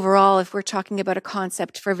think overall, if we're talking about a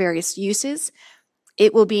concept for various uses,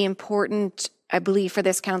 it will be important, I believe, for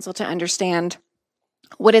this council to understand,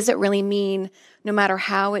 what does it really mean, no matter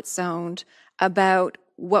how it's zoned, about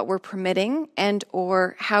what we're permitting and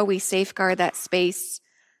or how we safeguard that space,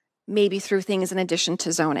 maybe through things in addition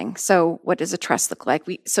to zoning. So what does a trust look like?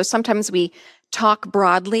 So sometimes we talk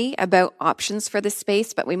broadly about options for this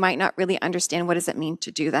space, but we might not really understand what does it mean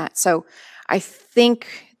to do that. So I think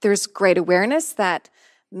there's great awareness that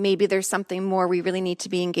maybe there's something more we really need to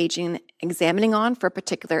be engaging, examining on for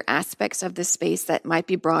particular aspects of this space that might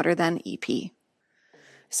be broader than EP.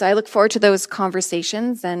 So I look forward to those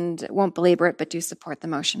conversations and won't belabor it, but do support the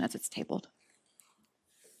motion as it's tabled.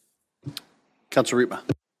 Councillor Riepma.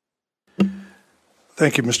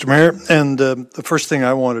 Thank you, Mr. Mayor. And the first thing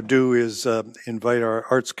I want to do is invite our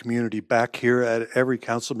arts community back here at every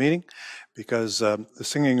council meeting, because the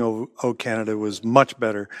Singing O Canada was much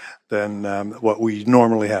better than what we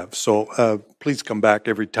normally have. So please come back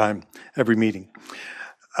every time, every meeting.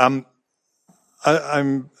 I'm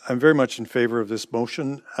very much in favor of this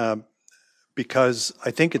motion because I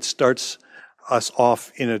think it starts us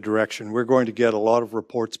off in a direction. We're going to get a lot of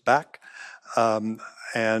reports back.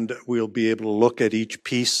 And we'll be able to look at each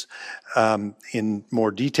piece in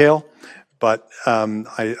more detail. But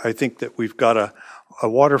I think that we've got a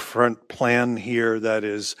waterfront plan here that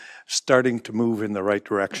is starting to move in the right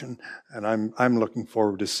direction. And I'm looking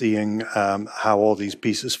forward to seeing how all these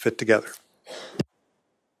pieces fit together.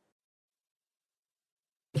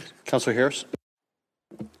 Councillor Harris.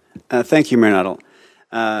 Thank you, Mayor Nuttall.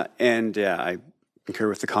 And yeah, I concur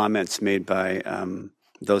with the comments made by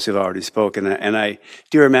those who have already spoken. And I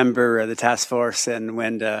do remember the task force, and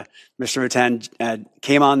when Mr. Rattan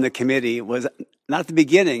came on the committee, it was not at the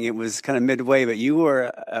beginning, it was kind of midway, but you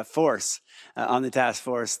were a force on the task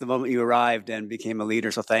force the moment you arrived and became a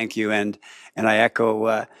leader, so thank you. And I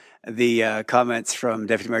echo the comments from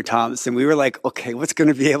Deputy Mayor Thompson. We were like, okay, what's going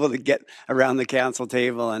to be able to get around the council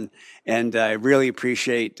table? And I really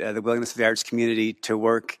appreciate the willingness of the arts community to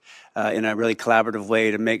work in a really collaborative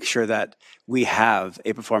way to make sure that we have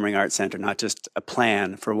a performing arts center, not just a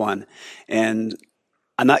plan for one. And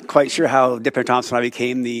I'm not quite sure how Deputy Mayor Thompson and I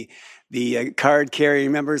became the card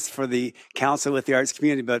carrying members for the council with the arts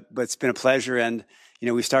community, but it's been a pleasure. And, you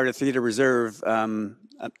know, we started Theatre Reserve, 5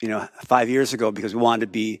 years ago because we wanted to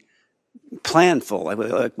be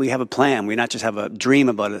planful. We have a plan. We not just have a dream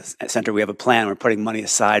about a center, we have a plan. We're putting money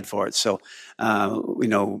aside for it. So,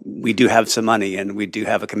 we do have some money and we do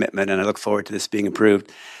have a commitment, and I look forward to this being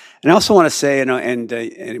approved. And I also want to say, and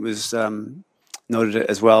it was noted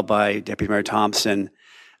as well by Deputy Mayor Thompson,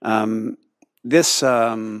 this,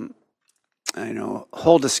 whole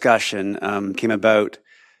discussion came about,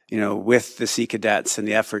 with the Sea Cadets and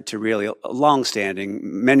the effort to really, a long-standing,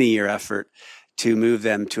 many-year effort to move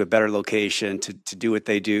them to a better location, to do what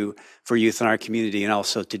they do for youth in our community, and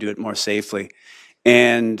also to do it more safely.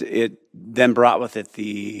 And it then brought with it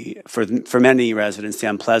for many residents, the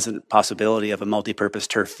unpleasant possibility of a multi-purpose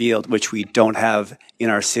turf field, which we don't have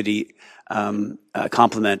in our city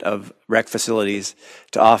complement of rec facilities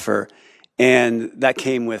to offer. And that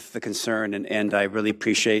came with the concern, and I really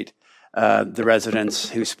appreciate the residents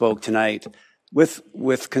who spoke tonight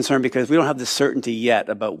with concern, because we don't have the certainty yet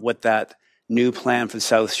about what that new plan for the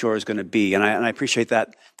Southshore is going to be. And I appreciate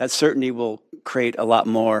that. That certainty will create a lot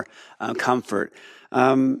more comfort.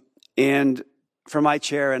 And for my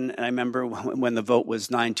chair, and I remember when the vote was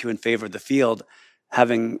 9-2 in favor of the field,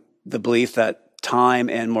 having the belief that time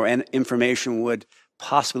and more information would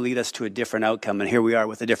possibly lead us to a different outcome. And here we are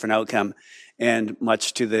with a different outcome, and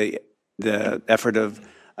much to the effort of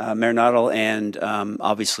Mayor Nuttall and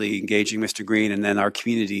obviously engaging Mr. Green and then our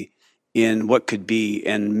community in what could be,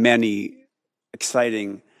 and many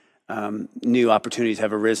exciting new opportunities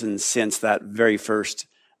have arisen since that very first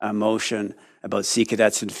motion about Sea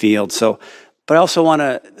Cadets and field. So, but I also want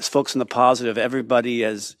to focus on the positive. Everybody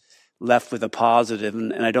is left with a positive,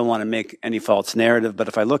 and I don't want to make any false narrative, but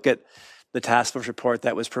if I look at the task force report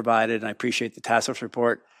that was provided, and I appreciate the task force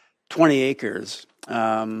report, 20 acres.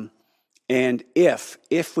 And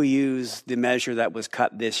if we use the measure that was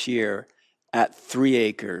cut this year at 3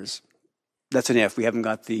 acres, that's an if. We haven't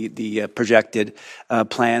got the projected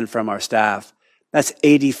plan from our staff. That's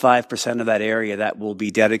 85% of that area that will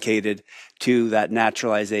be dedicated to that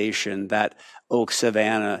naturalization, that oak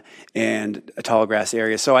savanna and a tall grass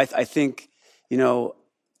area. So I think,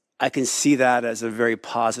 I can see that as a very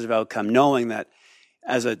positive outcome, knowing that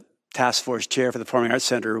as a task force chair for the Performing Arts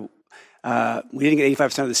Center, we didn't get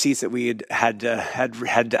 85% of the seats that we had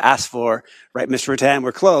to ask for, right, Mr. Rattan?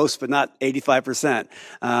 We're close, but not 85%.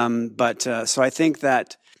 So I think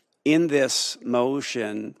that in this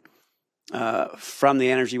motion, from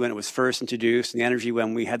the energy when it was first introduced, and the energy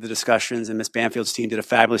when we had the discussions, and Ms. Banfield's team did a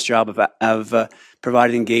fabulous job of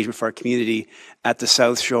providing engagement for our community at the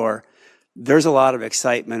Southshore, there's a lot of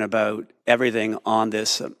excitement about everything on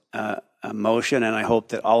this motion, and I hope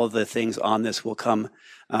that all of the things on this will come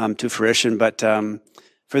to fruition. But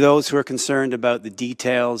for those who are concerned about the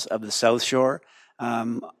details of the Southshore,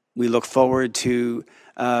 we look forward to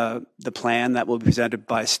the plan that will be presented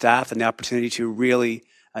by staff and the opportunity to really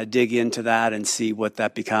dig into that and see what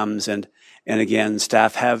that becomes. And again,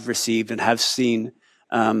 staff have received and have seen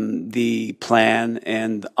the plan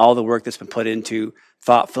and all the work that's been put into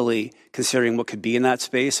thoughtfully considering what could be in that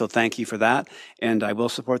space. So thank you for that. And I will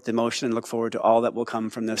support the motion and look forward to all that will come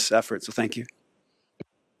from this effort. So thank you.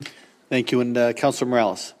 Thank you. And Councillor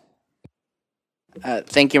Morales.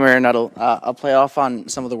 Thank you, Mayor Nuttall. I'll play off on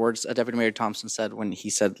some of the words Deputy Mayor Thompson said when he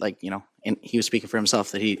said, and he was speaking for himself,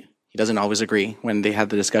 that he doesn't always agree when they had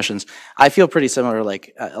the discussions. I feel pretty similar,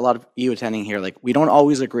 like a lot of you attending here, like we don't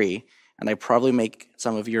always agree, and I probably make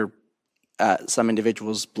some of your some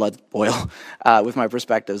individuals' blood boil with my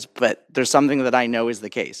perspectives, but there's something that I know is the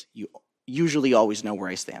case. You usually always know where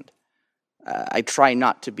I stand. I try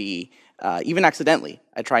not to be, even accidentally,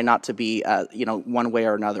 I try not to be, one way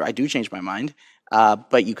or another. I do change my mind,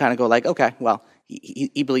 but you kind of go like, okay, well,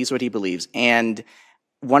 he believes what he believes. And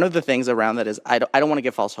one of the things around that is I don't want to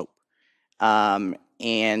give false hope.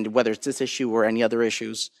 And whether it's this issue or any other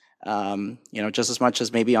issues, just as much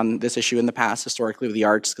as maybe on this issue in the past, historically with the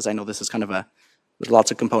arts, because I know this is kind of a There's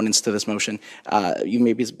lots of components to this motion. You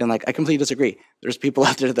maybe been like, I completely disagree. There's people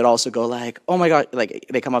out there that also go like, oh my God, like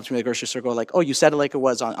they come up to me at the grocery store, go like, oh, you said it like it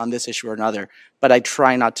was on this issue or another. But I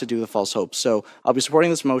try not to do the false hope. So I'll be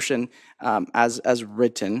supporting this motion as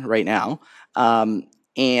written right now.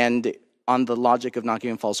 And on the logic of not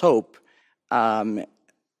giving false hope,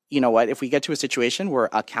 you know what, if we get to a situation where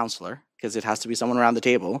a counselor, because it has to be someone around the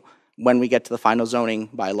table, when we get to the final zoning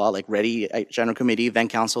bylaw, like ready, general committee, then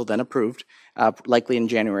council, then approved, likely in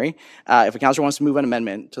January. If a councilor wants to move an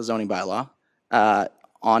amendment to zoning bylaw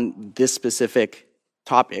on this specific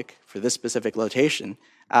topic for this specific location,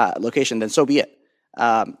 then so be it.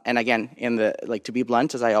 And again, to be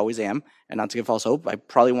blunt, as I always am, and not to give false hope, I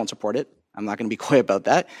probably won't support it. I'm not going to be coy about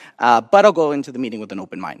that, but I'll go into the meeting with an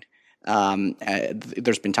open mind.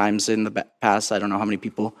 There's been times in the past, I don't know how many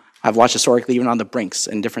people I've watched historically, even on the brinks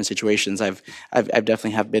in different situations, I've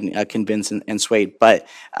definitely have been convinced and swayed. But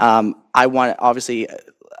I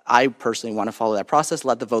personally want to follow that process,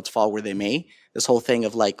 let the votes fall where they may. This whole thing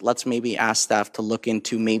of like, let's maybe ask staff to look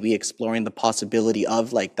into maybe exploring the possibility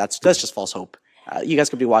of like, that's just false hope. You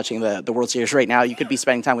guys could be watching the World Series right now. You could be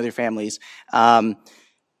spending time with your families.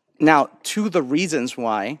 Now, to the reasons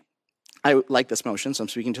why I like this motion, so I'm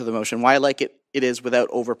speaking to the motion, why I like it is without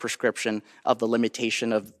over-prescription of the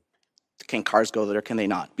limitation of can cars go there, can they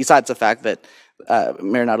not? Besides the fact that,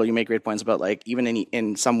 Mayor Nuttall, you make great points about like, even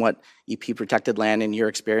in somewhat EP protected land, in your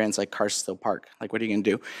experience, like cars still park. Like, what are you gonna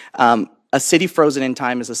do? A city frozen in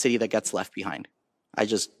time is a city that gets left behind. I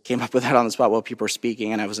just came up with that on the spot while people were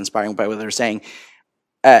speaking, and I was inspired by what they were saying.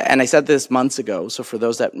 And I said this months ago, so for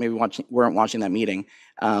those that maybe weren't watching that meeting,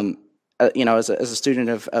 you know, as a student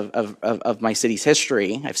of my city's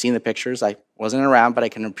history, I've seen the pictures. I wasn't around, but I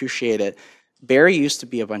can appreciate it. Barrie used to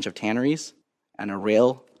be a bunch of tanneries and a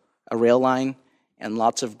rail line and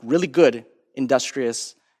lots of really good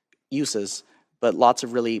industrious uses, but lots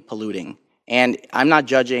of really polluting. And I'm not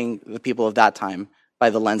judging the people of that time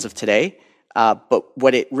by the lens of today, but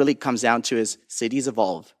what it really comes down to is cities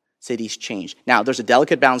evolve, cities change. Now, there's a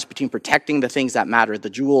delicate balance between protecting the things that matter,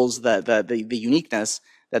 the jewels, the uniqueness.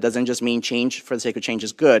 That doesn't just mean change for the sake of change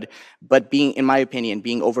is good, but being, in my opinion,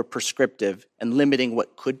 being over prescriptive and limiting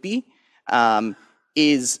what could be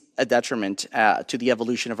is a detriment to the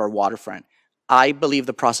evolution of our waterfront. I believe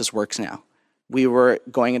the process works now. We were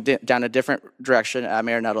going down a different direction,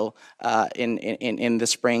 Mayor Nuttall, in the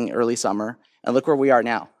spring, early summer, and look where we are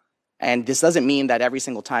now. And this doesn't mean that every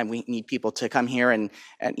single time we need people to come here and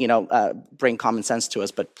bring common sense to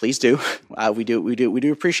us, but please do. We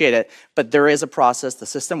do appreciate it. But there is a process. The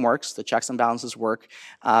system works. The checks and balances work.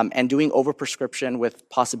 And doing overprescription with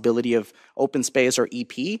possibility of open space or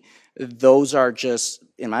EP, those are just,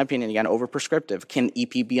 in my opinion, again, overprescriptive. Can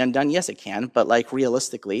EP be undone? Yes, it can. But like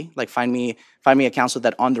realistically, like find me a council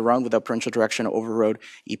that on their own without provincial direction overrode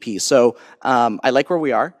EP. So I like where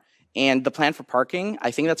we are. And the plan for parking,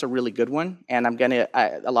 I think that's a really good one. And I'm gonna,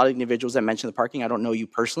 a lot of the individuals that mentioned the parking, I don't know you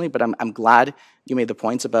personally, but I'm glad you made the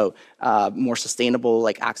points about more sustainable,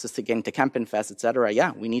 like access to getting to Kempenfest, et cetera.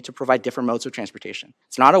 Yeah, we need to provide different modes of transportation.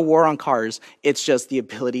 It's not a war on cars, it's just the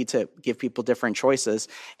ability to give people different choices.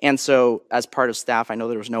 And so as part of staff, I know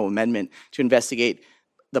there was no amendment to investigate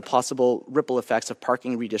the possible ripple effects of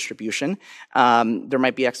parking redistribution. There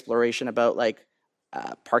might be exploration about like,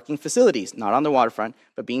 parking facilities, not on the waterfront,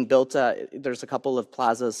 but being built. There's a couple of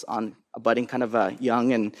plazas on abutting kind of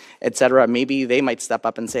Young and et cetera. Maybe they might step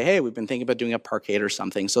up and say, hey, we've been thinking about doing a parkade or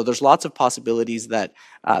something. So there's lots of possibilities that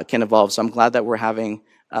can evolve. So I'm glad that we're having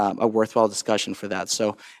a worthwhile discussion for that.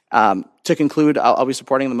 So to conclude, I'll be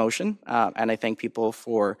supporting the motion. And I thank people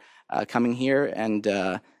for coming here. And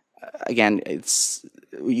again,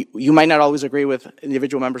 you might not always agree with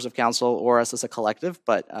individual members of council or us as a collective,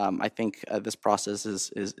 but I think this process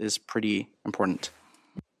is pretty important.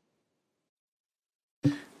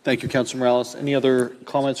 Thank you, Councilor Morales. Any other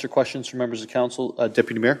comments or questions from members of council?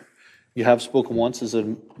 Deputy Mayor, you have spoken once. Is it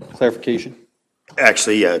a clarification?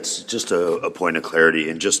 Actually, yeah, it's just a point of clarity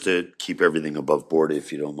and just to keep everything above board,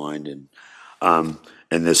 if you don't mind. And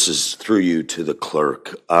this is through you to the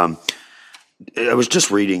clerk. I was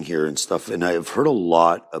just reading here and stuff, and I've heard a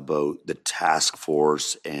lot about the task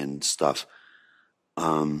force and stuff,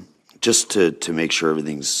 just to make sure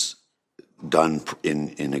everything's done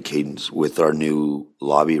in a cadence with our new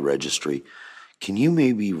lobby registry. Can you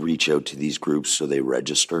maybe reach out to these groups so they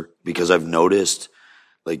register? Because I've noticed,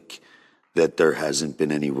 like, that there hasn't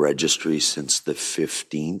been any registry since the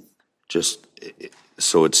 15th, just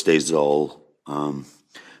so it stays all,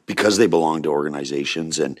 because they belong to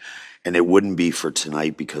organizations, and it wouldn't be for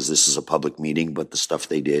tonight because this is a public meeting, but the stuff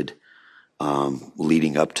they did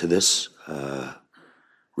leading up to this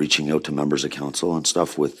reaching out to members of council and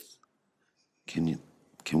stuff with, can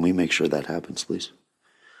we make sure that happens, please?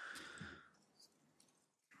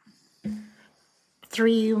 Through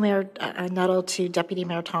you, Mayor Nuttall, to Deputy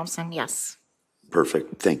Mayor Thompson, yes.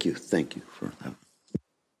 Perfect. Thank you for that.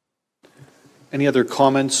 Any other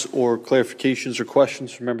comments or clarifications or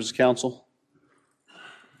questions from members of council?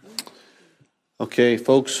 Okay,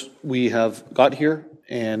 folks, we have got here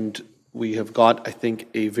and we have got, I think,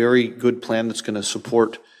 a very good plan that's going to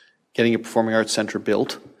support getting a performing arts center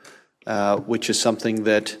built, which is something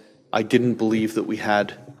that I didn't believe that we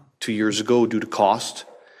had 2 years ago due to cost.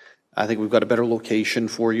 I think we've got a better location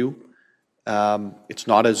for you. It's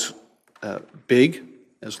not as big,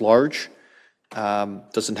 as large,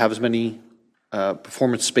 doesn't have as many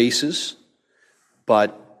performance spaces, but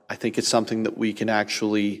I think it's something that we can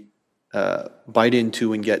actually bite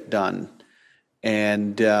into and get done.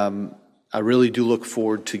 And I really do look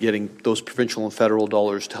forward to getting those provincial and federal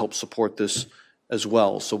dollars to help support this as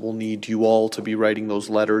well. So we'll need you all to be writing those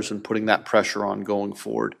letters and putting that pressure on going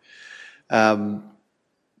forward.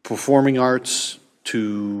 Performing arts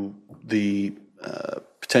to the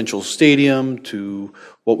potential stadium, to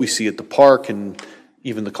what we see at the park, and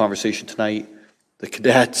even the conversation tonight, the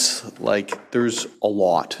cadets, like there's a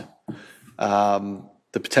lot.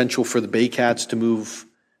 The potential for the Baycats to move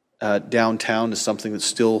downtown is something that's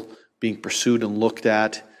still being pursued and looked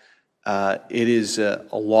at. It is a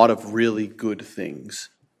lot of really good things.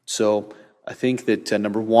 So I think that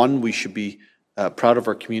number one, we should be proud of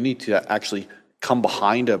our community to actually come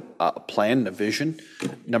behind a plan and a vision.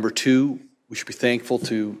 Number two, we should be thankful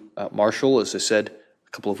to Marshall, as I said a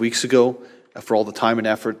couple of weeks ago, for all the time and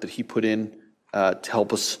effort that he put in to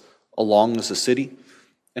help us along as a city.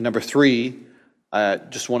 And number three, I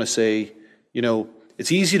just want to say, you know,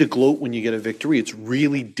 it's easy to gloat when you get a victory. It's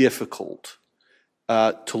really difficult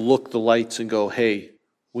to look the lights and go, hey,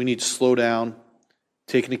 we need to slow down,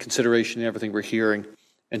 take into consideration everything we're hearing,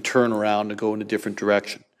 and turn around and go in a different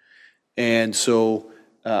direction. And so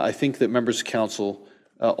I think that members of council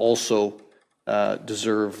also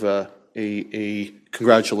deserve a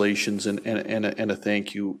congratulations and a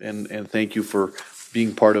thank you, and thank you for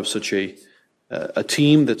being part of such a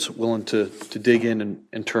team that's willing to dig in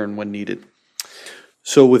and turn when needed.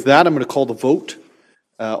 So with that, I'm going to call the vote.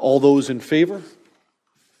 All those in favor?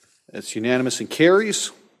 It's unanimous and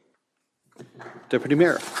carries. Deputy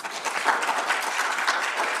Mayor.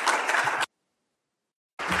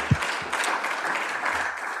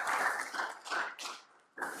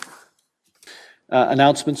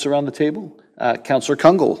 Announcements around the table. Councillor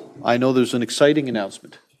Kungl, I know there's an exciting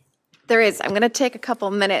announcement. There is. I'm going to take a couple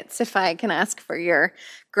minutes, if I can ask for your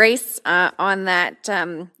grace on that,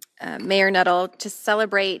 Mayor Nuttall, to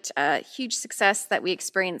celebrate a huge success that we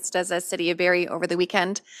experienced as a City of Barrie over the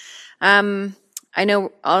weekend. I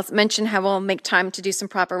know I'll mention how we'll make time to do some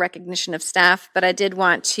proper recognition of staff, but I did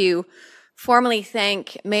want to formally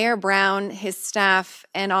thank Mayor Brown, his staff,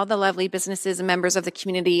 and all the lovely businesses and members of the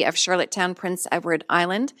community of Charlottetown, Prince Edward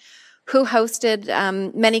Island, who hosted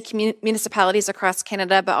many municipalities across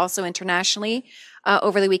Canada, but also internationally,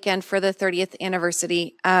 over the weekend for the 30th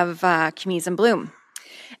anniversary of Communities in Bloom.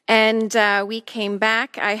 And we came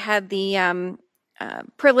back. I had the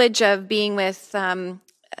privilege of being with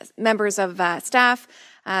members of staff,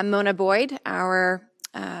 Mona Boyd, our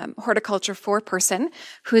horticulture foreperson,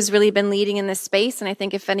 who's really been leading in this space. And I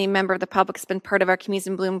think if any member of the public's been part of our Communities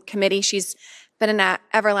in Bloom committee, she's been an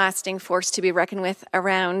everlasting force to be reckoned with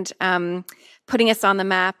around putting us on the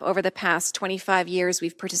map over the past 25 years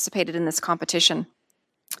we've participated in this competition.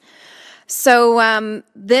 So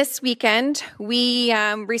this weekend, we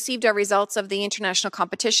received our results of the international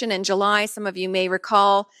competition in July. Some of you may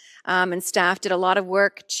recall, and staff did a lot of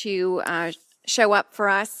work to show up for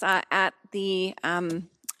us at the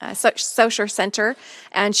Southshore Centre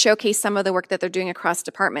and showcase some of the work that they're doing across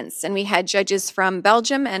departments. And we had judges from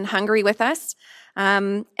Belgium and Hungary with us.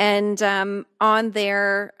 And on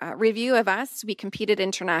their review of us, we competed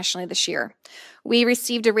internationally this year. We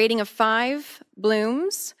received a rating of 5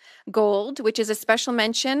 blooms, gold, which is a special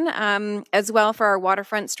mention as well for our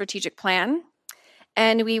waterfront strategic plan.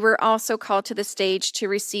 And we were also called to the stage to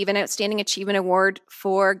receive an Outstanding Achievement Award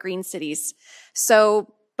for Green Cities.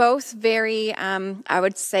 So both very, I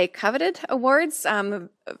would say, coveted awards.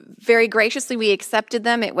 Very graciously, we accepted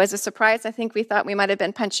them. It was a surprise. I think we thought we might have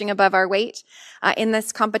been punching above our weight in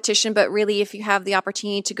this competition. But really, if you have the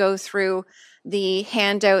opportunity to go through the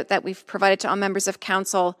handout that we've provided to all members of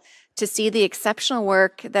council to see the exceptional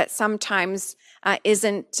work that sometimes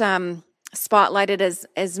isn't spotlighted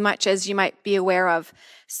as much as you might be aware of.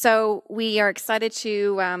 So we are excited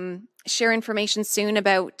to share information soon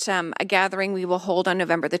about a gathering we will hold on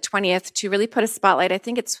November the 20th to really put a spotlight. I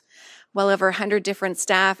think it's well over 100 different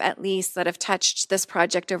staff at least that have touched this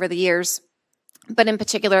project over the years. But in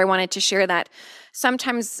particular, I wanted to share that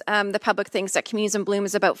sometimes the public thinks that Communities in Bloom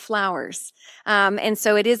is about flowers. And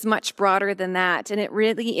so it is much broader than that. And it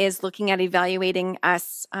really is looking at evaluating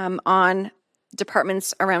us on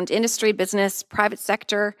departments around industry, business, private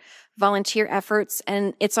sector, volunteer efforts,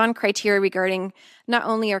 and it's on criteria regarding not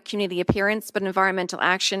only our community appearance, but environmental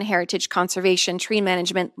action, heritage conservation, tree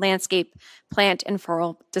management, landscape, plant, and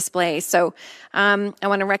floral display. So I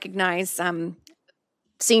want to recognize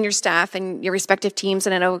senior staff and your respective teams,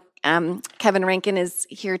 and I know Kevin Rankin is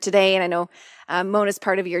here today, and I know Mona's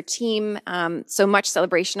part of your team, so much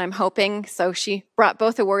celebration, I'm hoping. So she brought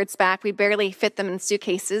both awards back. We barely fit them in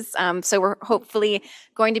suitcases, so we're hopefully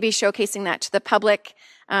going to be showcasing that to the public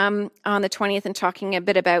on the 20th and talking a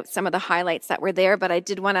bit about some of the highlights that were there. But I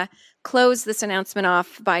did want to close this announcement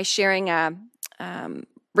off by sharing a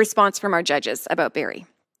response from our judges about Barrie.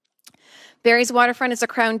 Barrie's waterfront is a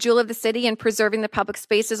crown jewel of the city, and preserving the public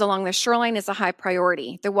spaces along the shoreline is a high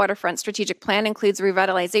priority. The waterfront strategic plan includes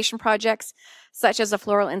revitalization projects such as a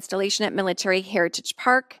floral installation at Military Heritage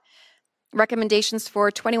Park, recommendations for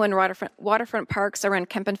 21 waterfront parks around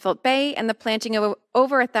Kempenfelt Bay, and the planting of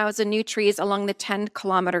over 1,000 new trees along the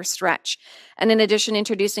 10-kilometer stretch. And in addition,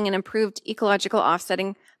 introducing an improved ecological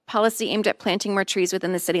offsetting policy aimed at planting more trees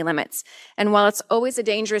within the city limits. And while it's always a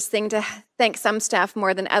dangerous thing to thank some staff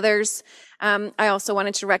more than others, I also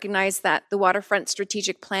wanted to recognize that the waterfront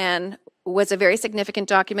strategic plan was a very significant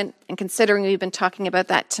document, and considering we've been talking about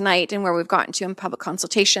that tonight and where we've gotten to in public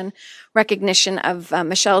consultation, recognition of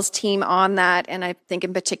Michelle's team on that, and I think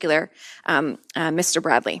in particular, Mr.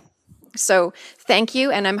 Bradley. So thank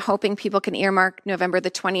you, and I'm hoping people can earmark November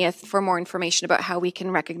the 20th for more information about how we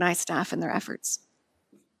can recognize staff and their efforts.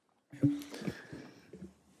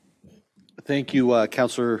 Thank you,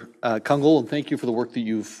 Councillor Kungl, and thank you for the work that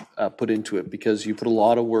you've put into it, because you put a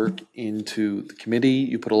lot of work into the committee,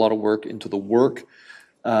 you put a lot of work into the work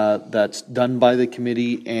that's done by the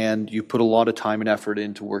committee, and you put a lot of time and effort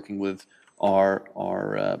into working with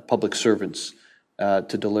our public servants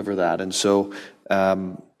to deliver that. And so,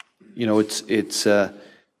 you know, it's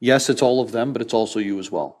yes, it's all of them, but it's also you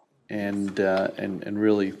as well. And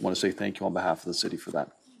really want to say thank you on behalf of the city for that.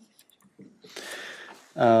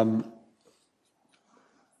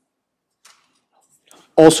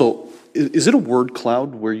 Also, is it a word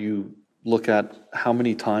cloud where you look at how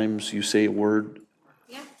many times you say a word?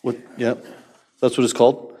 Yeah. Yeah, that's what it's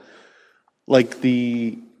called? Like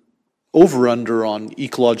the over-under on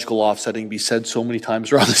ecological offsetting be said so many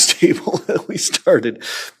times around this table that we started.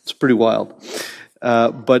 It's pretty wild.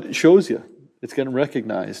 But it shows you. It's getting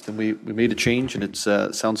recognized, and we made a change, and it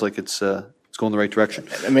sounds like it's going the right direction.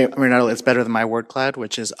 I mean, it's better than my word cloud,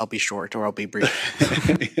 which is I'll be short or I'll be brief.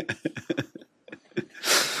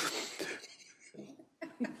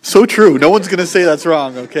 So true. No one's going to say that's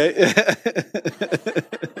wrong, okay?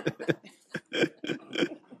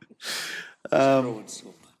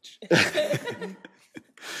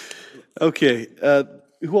 Okay.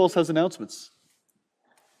 Who else has announcements?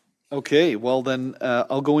 Okay. Well, then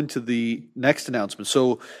I'll go into the next announcement.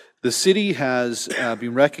 So the city has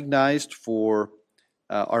been recognized for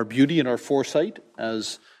our beauty and our foresight,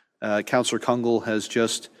 as Councillor Kungl has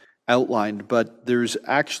just outlined. But there's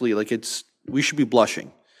actually, we should be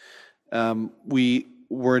blushing. We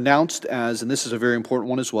were announced as, and this is a very important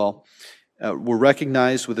one as well, we're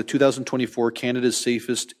recognized with the 2024 Canada's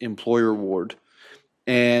Safest Employer Award.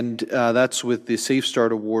 And that's with the Safe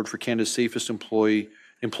Start Award for Canada's Safest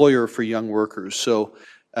Employer for Young Workers. So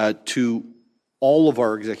to all of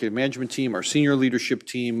our executive management team, our senior leadership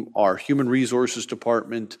team, our human resources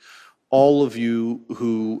department, all of you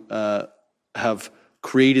who have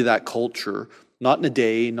created that culture, not in a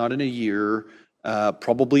day, not in a year,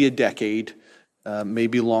 probably a decade,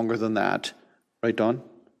 maybe longer than that. Right, Don?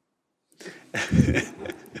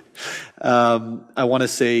 I want to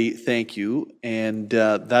say thank you, and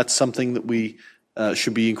that's something that we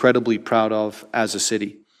should be incredibly proud of as a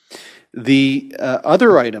city. The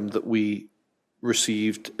other item that we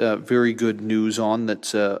received very good news on,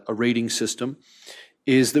 that's a rating system,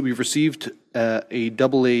 is that we've received a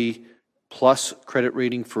AA plus credit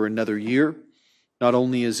rating for another year. Not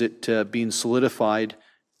only is it being solidified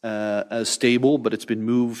as stable, but it's been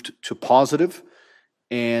moved to positive,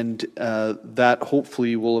 and that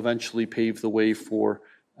hopefully will eventually pave the way for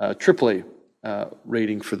AAA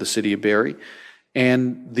rating for the city of Barrie.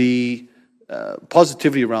 And the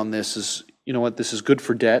positivity around this is, you know what, this is good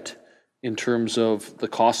for debt in terms of the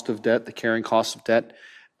cost of debt, the carrying cost of debt.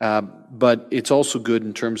 But it's also good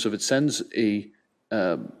in terms of it sends a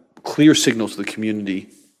clear signal to the community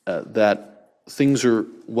that things are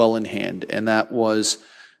well in hand. And that was,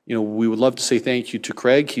 you know, we would love to say thank you to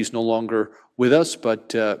Craig. He's no longer with us,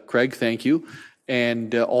 but Craig, thank you.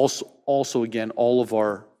 And also again, all of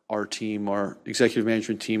our team, our executive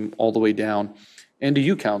management team, all the way down, and to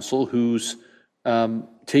you, Council, who's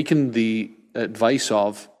taken the advice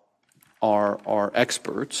of our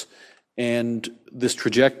experts, and this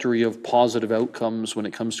trajectory of positive outcomes when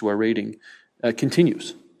it comes to our rating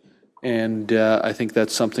continues. And I think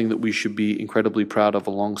that's something that we should be incredibly proud of,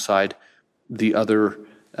 alongside the other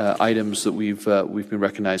items that we've been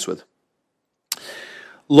recognized with.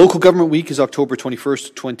 Local Government Week is October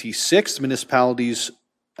 21st to 26th. Municipalities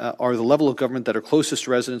are the level of government that are closest to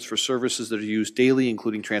residents for services that are used daily,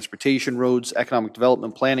 including transportation, roads, economic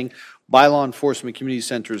development, planning, bylaw enforcement, community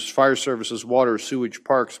centers, fire services, water, sewage,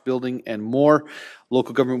 parks, building, and more.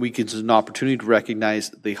 Local Government Week is an opportunity to recognize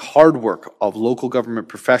the hard work of local government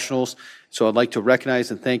professionals. So I'd like to recognize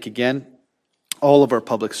and thank again all of our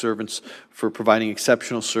public servants for providing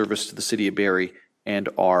exceptional service to the City of Barrie and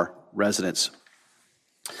our residents.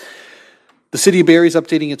 The City of Barrie is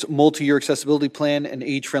updating its multi-year accessibility plan and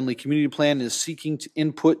age-friendly community plan and is seeking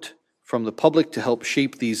input from the public to help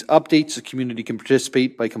shape these updates. The community can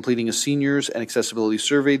participate by completing a seniors and accessibility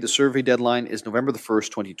survey. The survey deadline is November the 1st,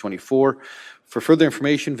 2024. For further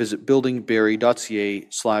information, visit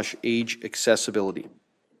buildingbarrie.ca/age accessibility.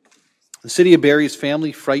 The City of Barrie's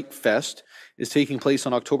Family Fright Fest is taking place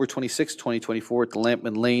on October 26, 2024 at the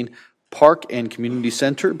Lampman Lane Park and Community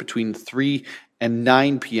Centre between 3 and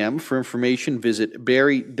 9 p.m. For information, visit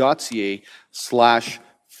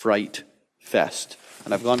barrie.ca/frightfest.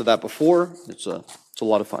 And I've gone to that before. It's a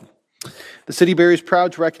lot of fun. The City of Barrie is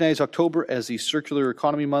proud to recognize October as the Circular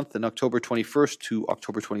Economy Month and October 21st to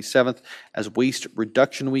October 27th as Waste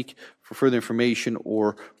Reduction Week. For further information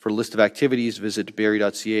or for a list of activities, visit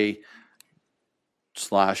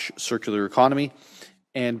barrie.ca/circular economy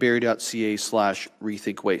and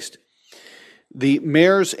barrie.ca/rethink waste. The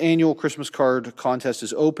Mayor's annual Christmas card contest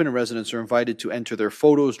is open, and residents are invited to enter their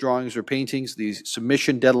photos, drawings, or paintings. The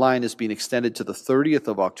submission deadline is being extended to the 30th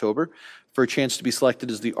of October for a chance to be selected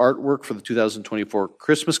as the artwork for the 2024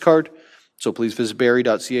 Christmas card. So please visit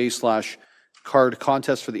barrie.ca/card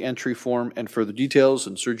contest for the entry form and further details.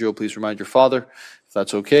 And Sergio, please remind your father, if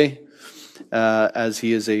that's okay, as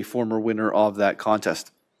he is a former winner of that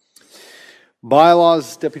contest.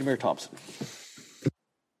 Bylaws, Deputy Mayor Thompson.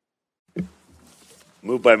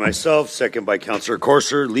 Moved by myself, second by Councillor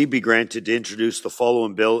Courser. Leave be granted to introduce the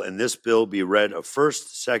following bill, and this bill be read a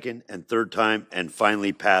first, second, and third time, and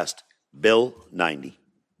finally passed. Bill 90.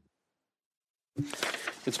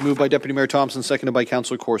 It's moved by Deputy Mayor Thompson, seconded by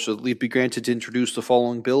Councillor Courser. Leave be granted to introduce the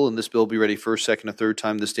following bill, and this bill be read a first, second, and third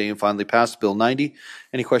time this day, and finally passed. Bill 90.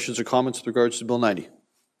 Any questions or comments with regards to Bill 90?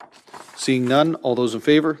 Seeing none, all those in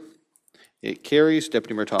favour? It carries.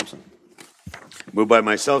 Deputy Mayor Thompson. Moved by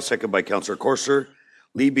myself, second by Councillor Courser.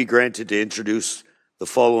 Leave be granted to introduce the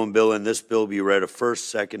following bill, and this bill be read a first,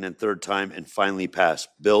 second, and third time, and finally passed.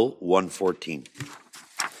 Bill 114.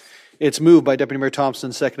 It's moved by Deputy Mayor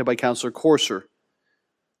Thompson, seconded by Councillor Courser.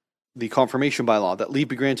 The confirmation bylaw that leave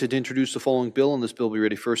be granted to introduce the following bill, and this bill be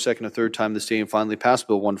read a first, second, and third time this day, and finally passed.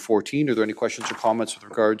 Bill 114. Are there any questions or comments with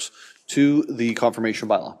regards to the confirmation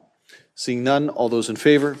bylaw? Seeing none, all those in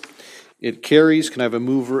favour? It carries. Can I have a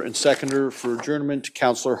mover and seconder for adjournment?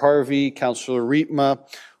 Councillor Harvey, Councillor Rietma,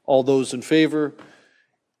 all those in favour?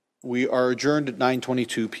 We are adjourned at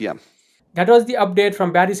 9:22 p.m. That was the update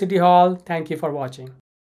from Barrie City Hall. Thank you for watching.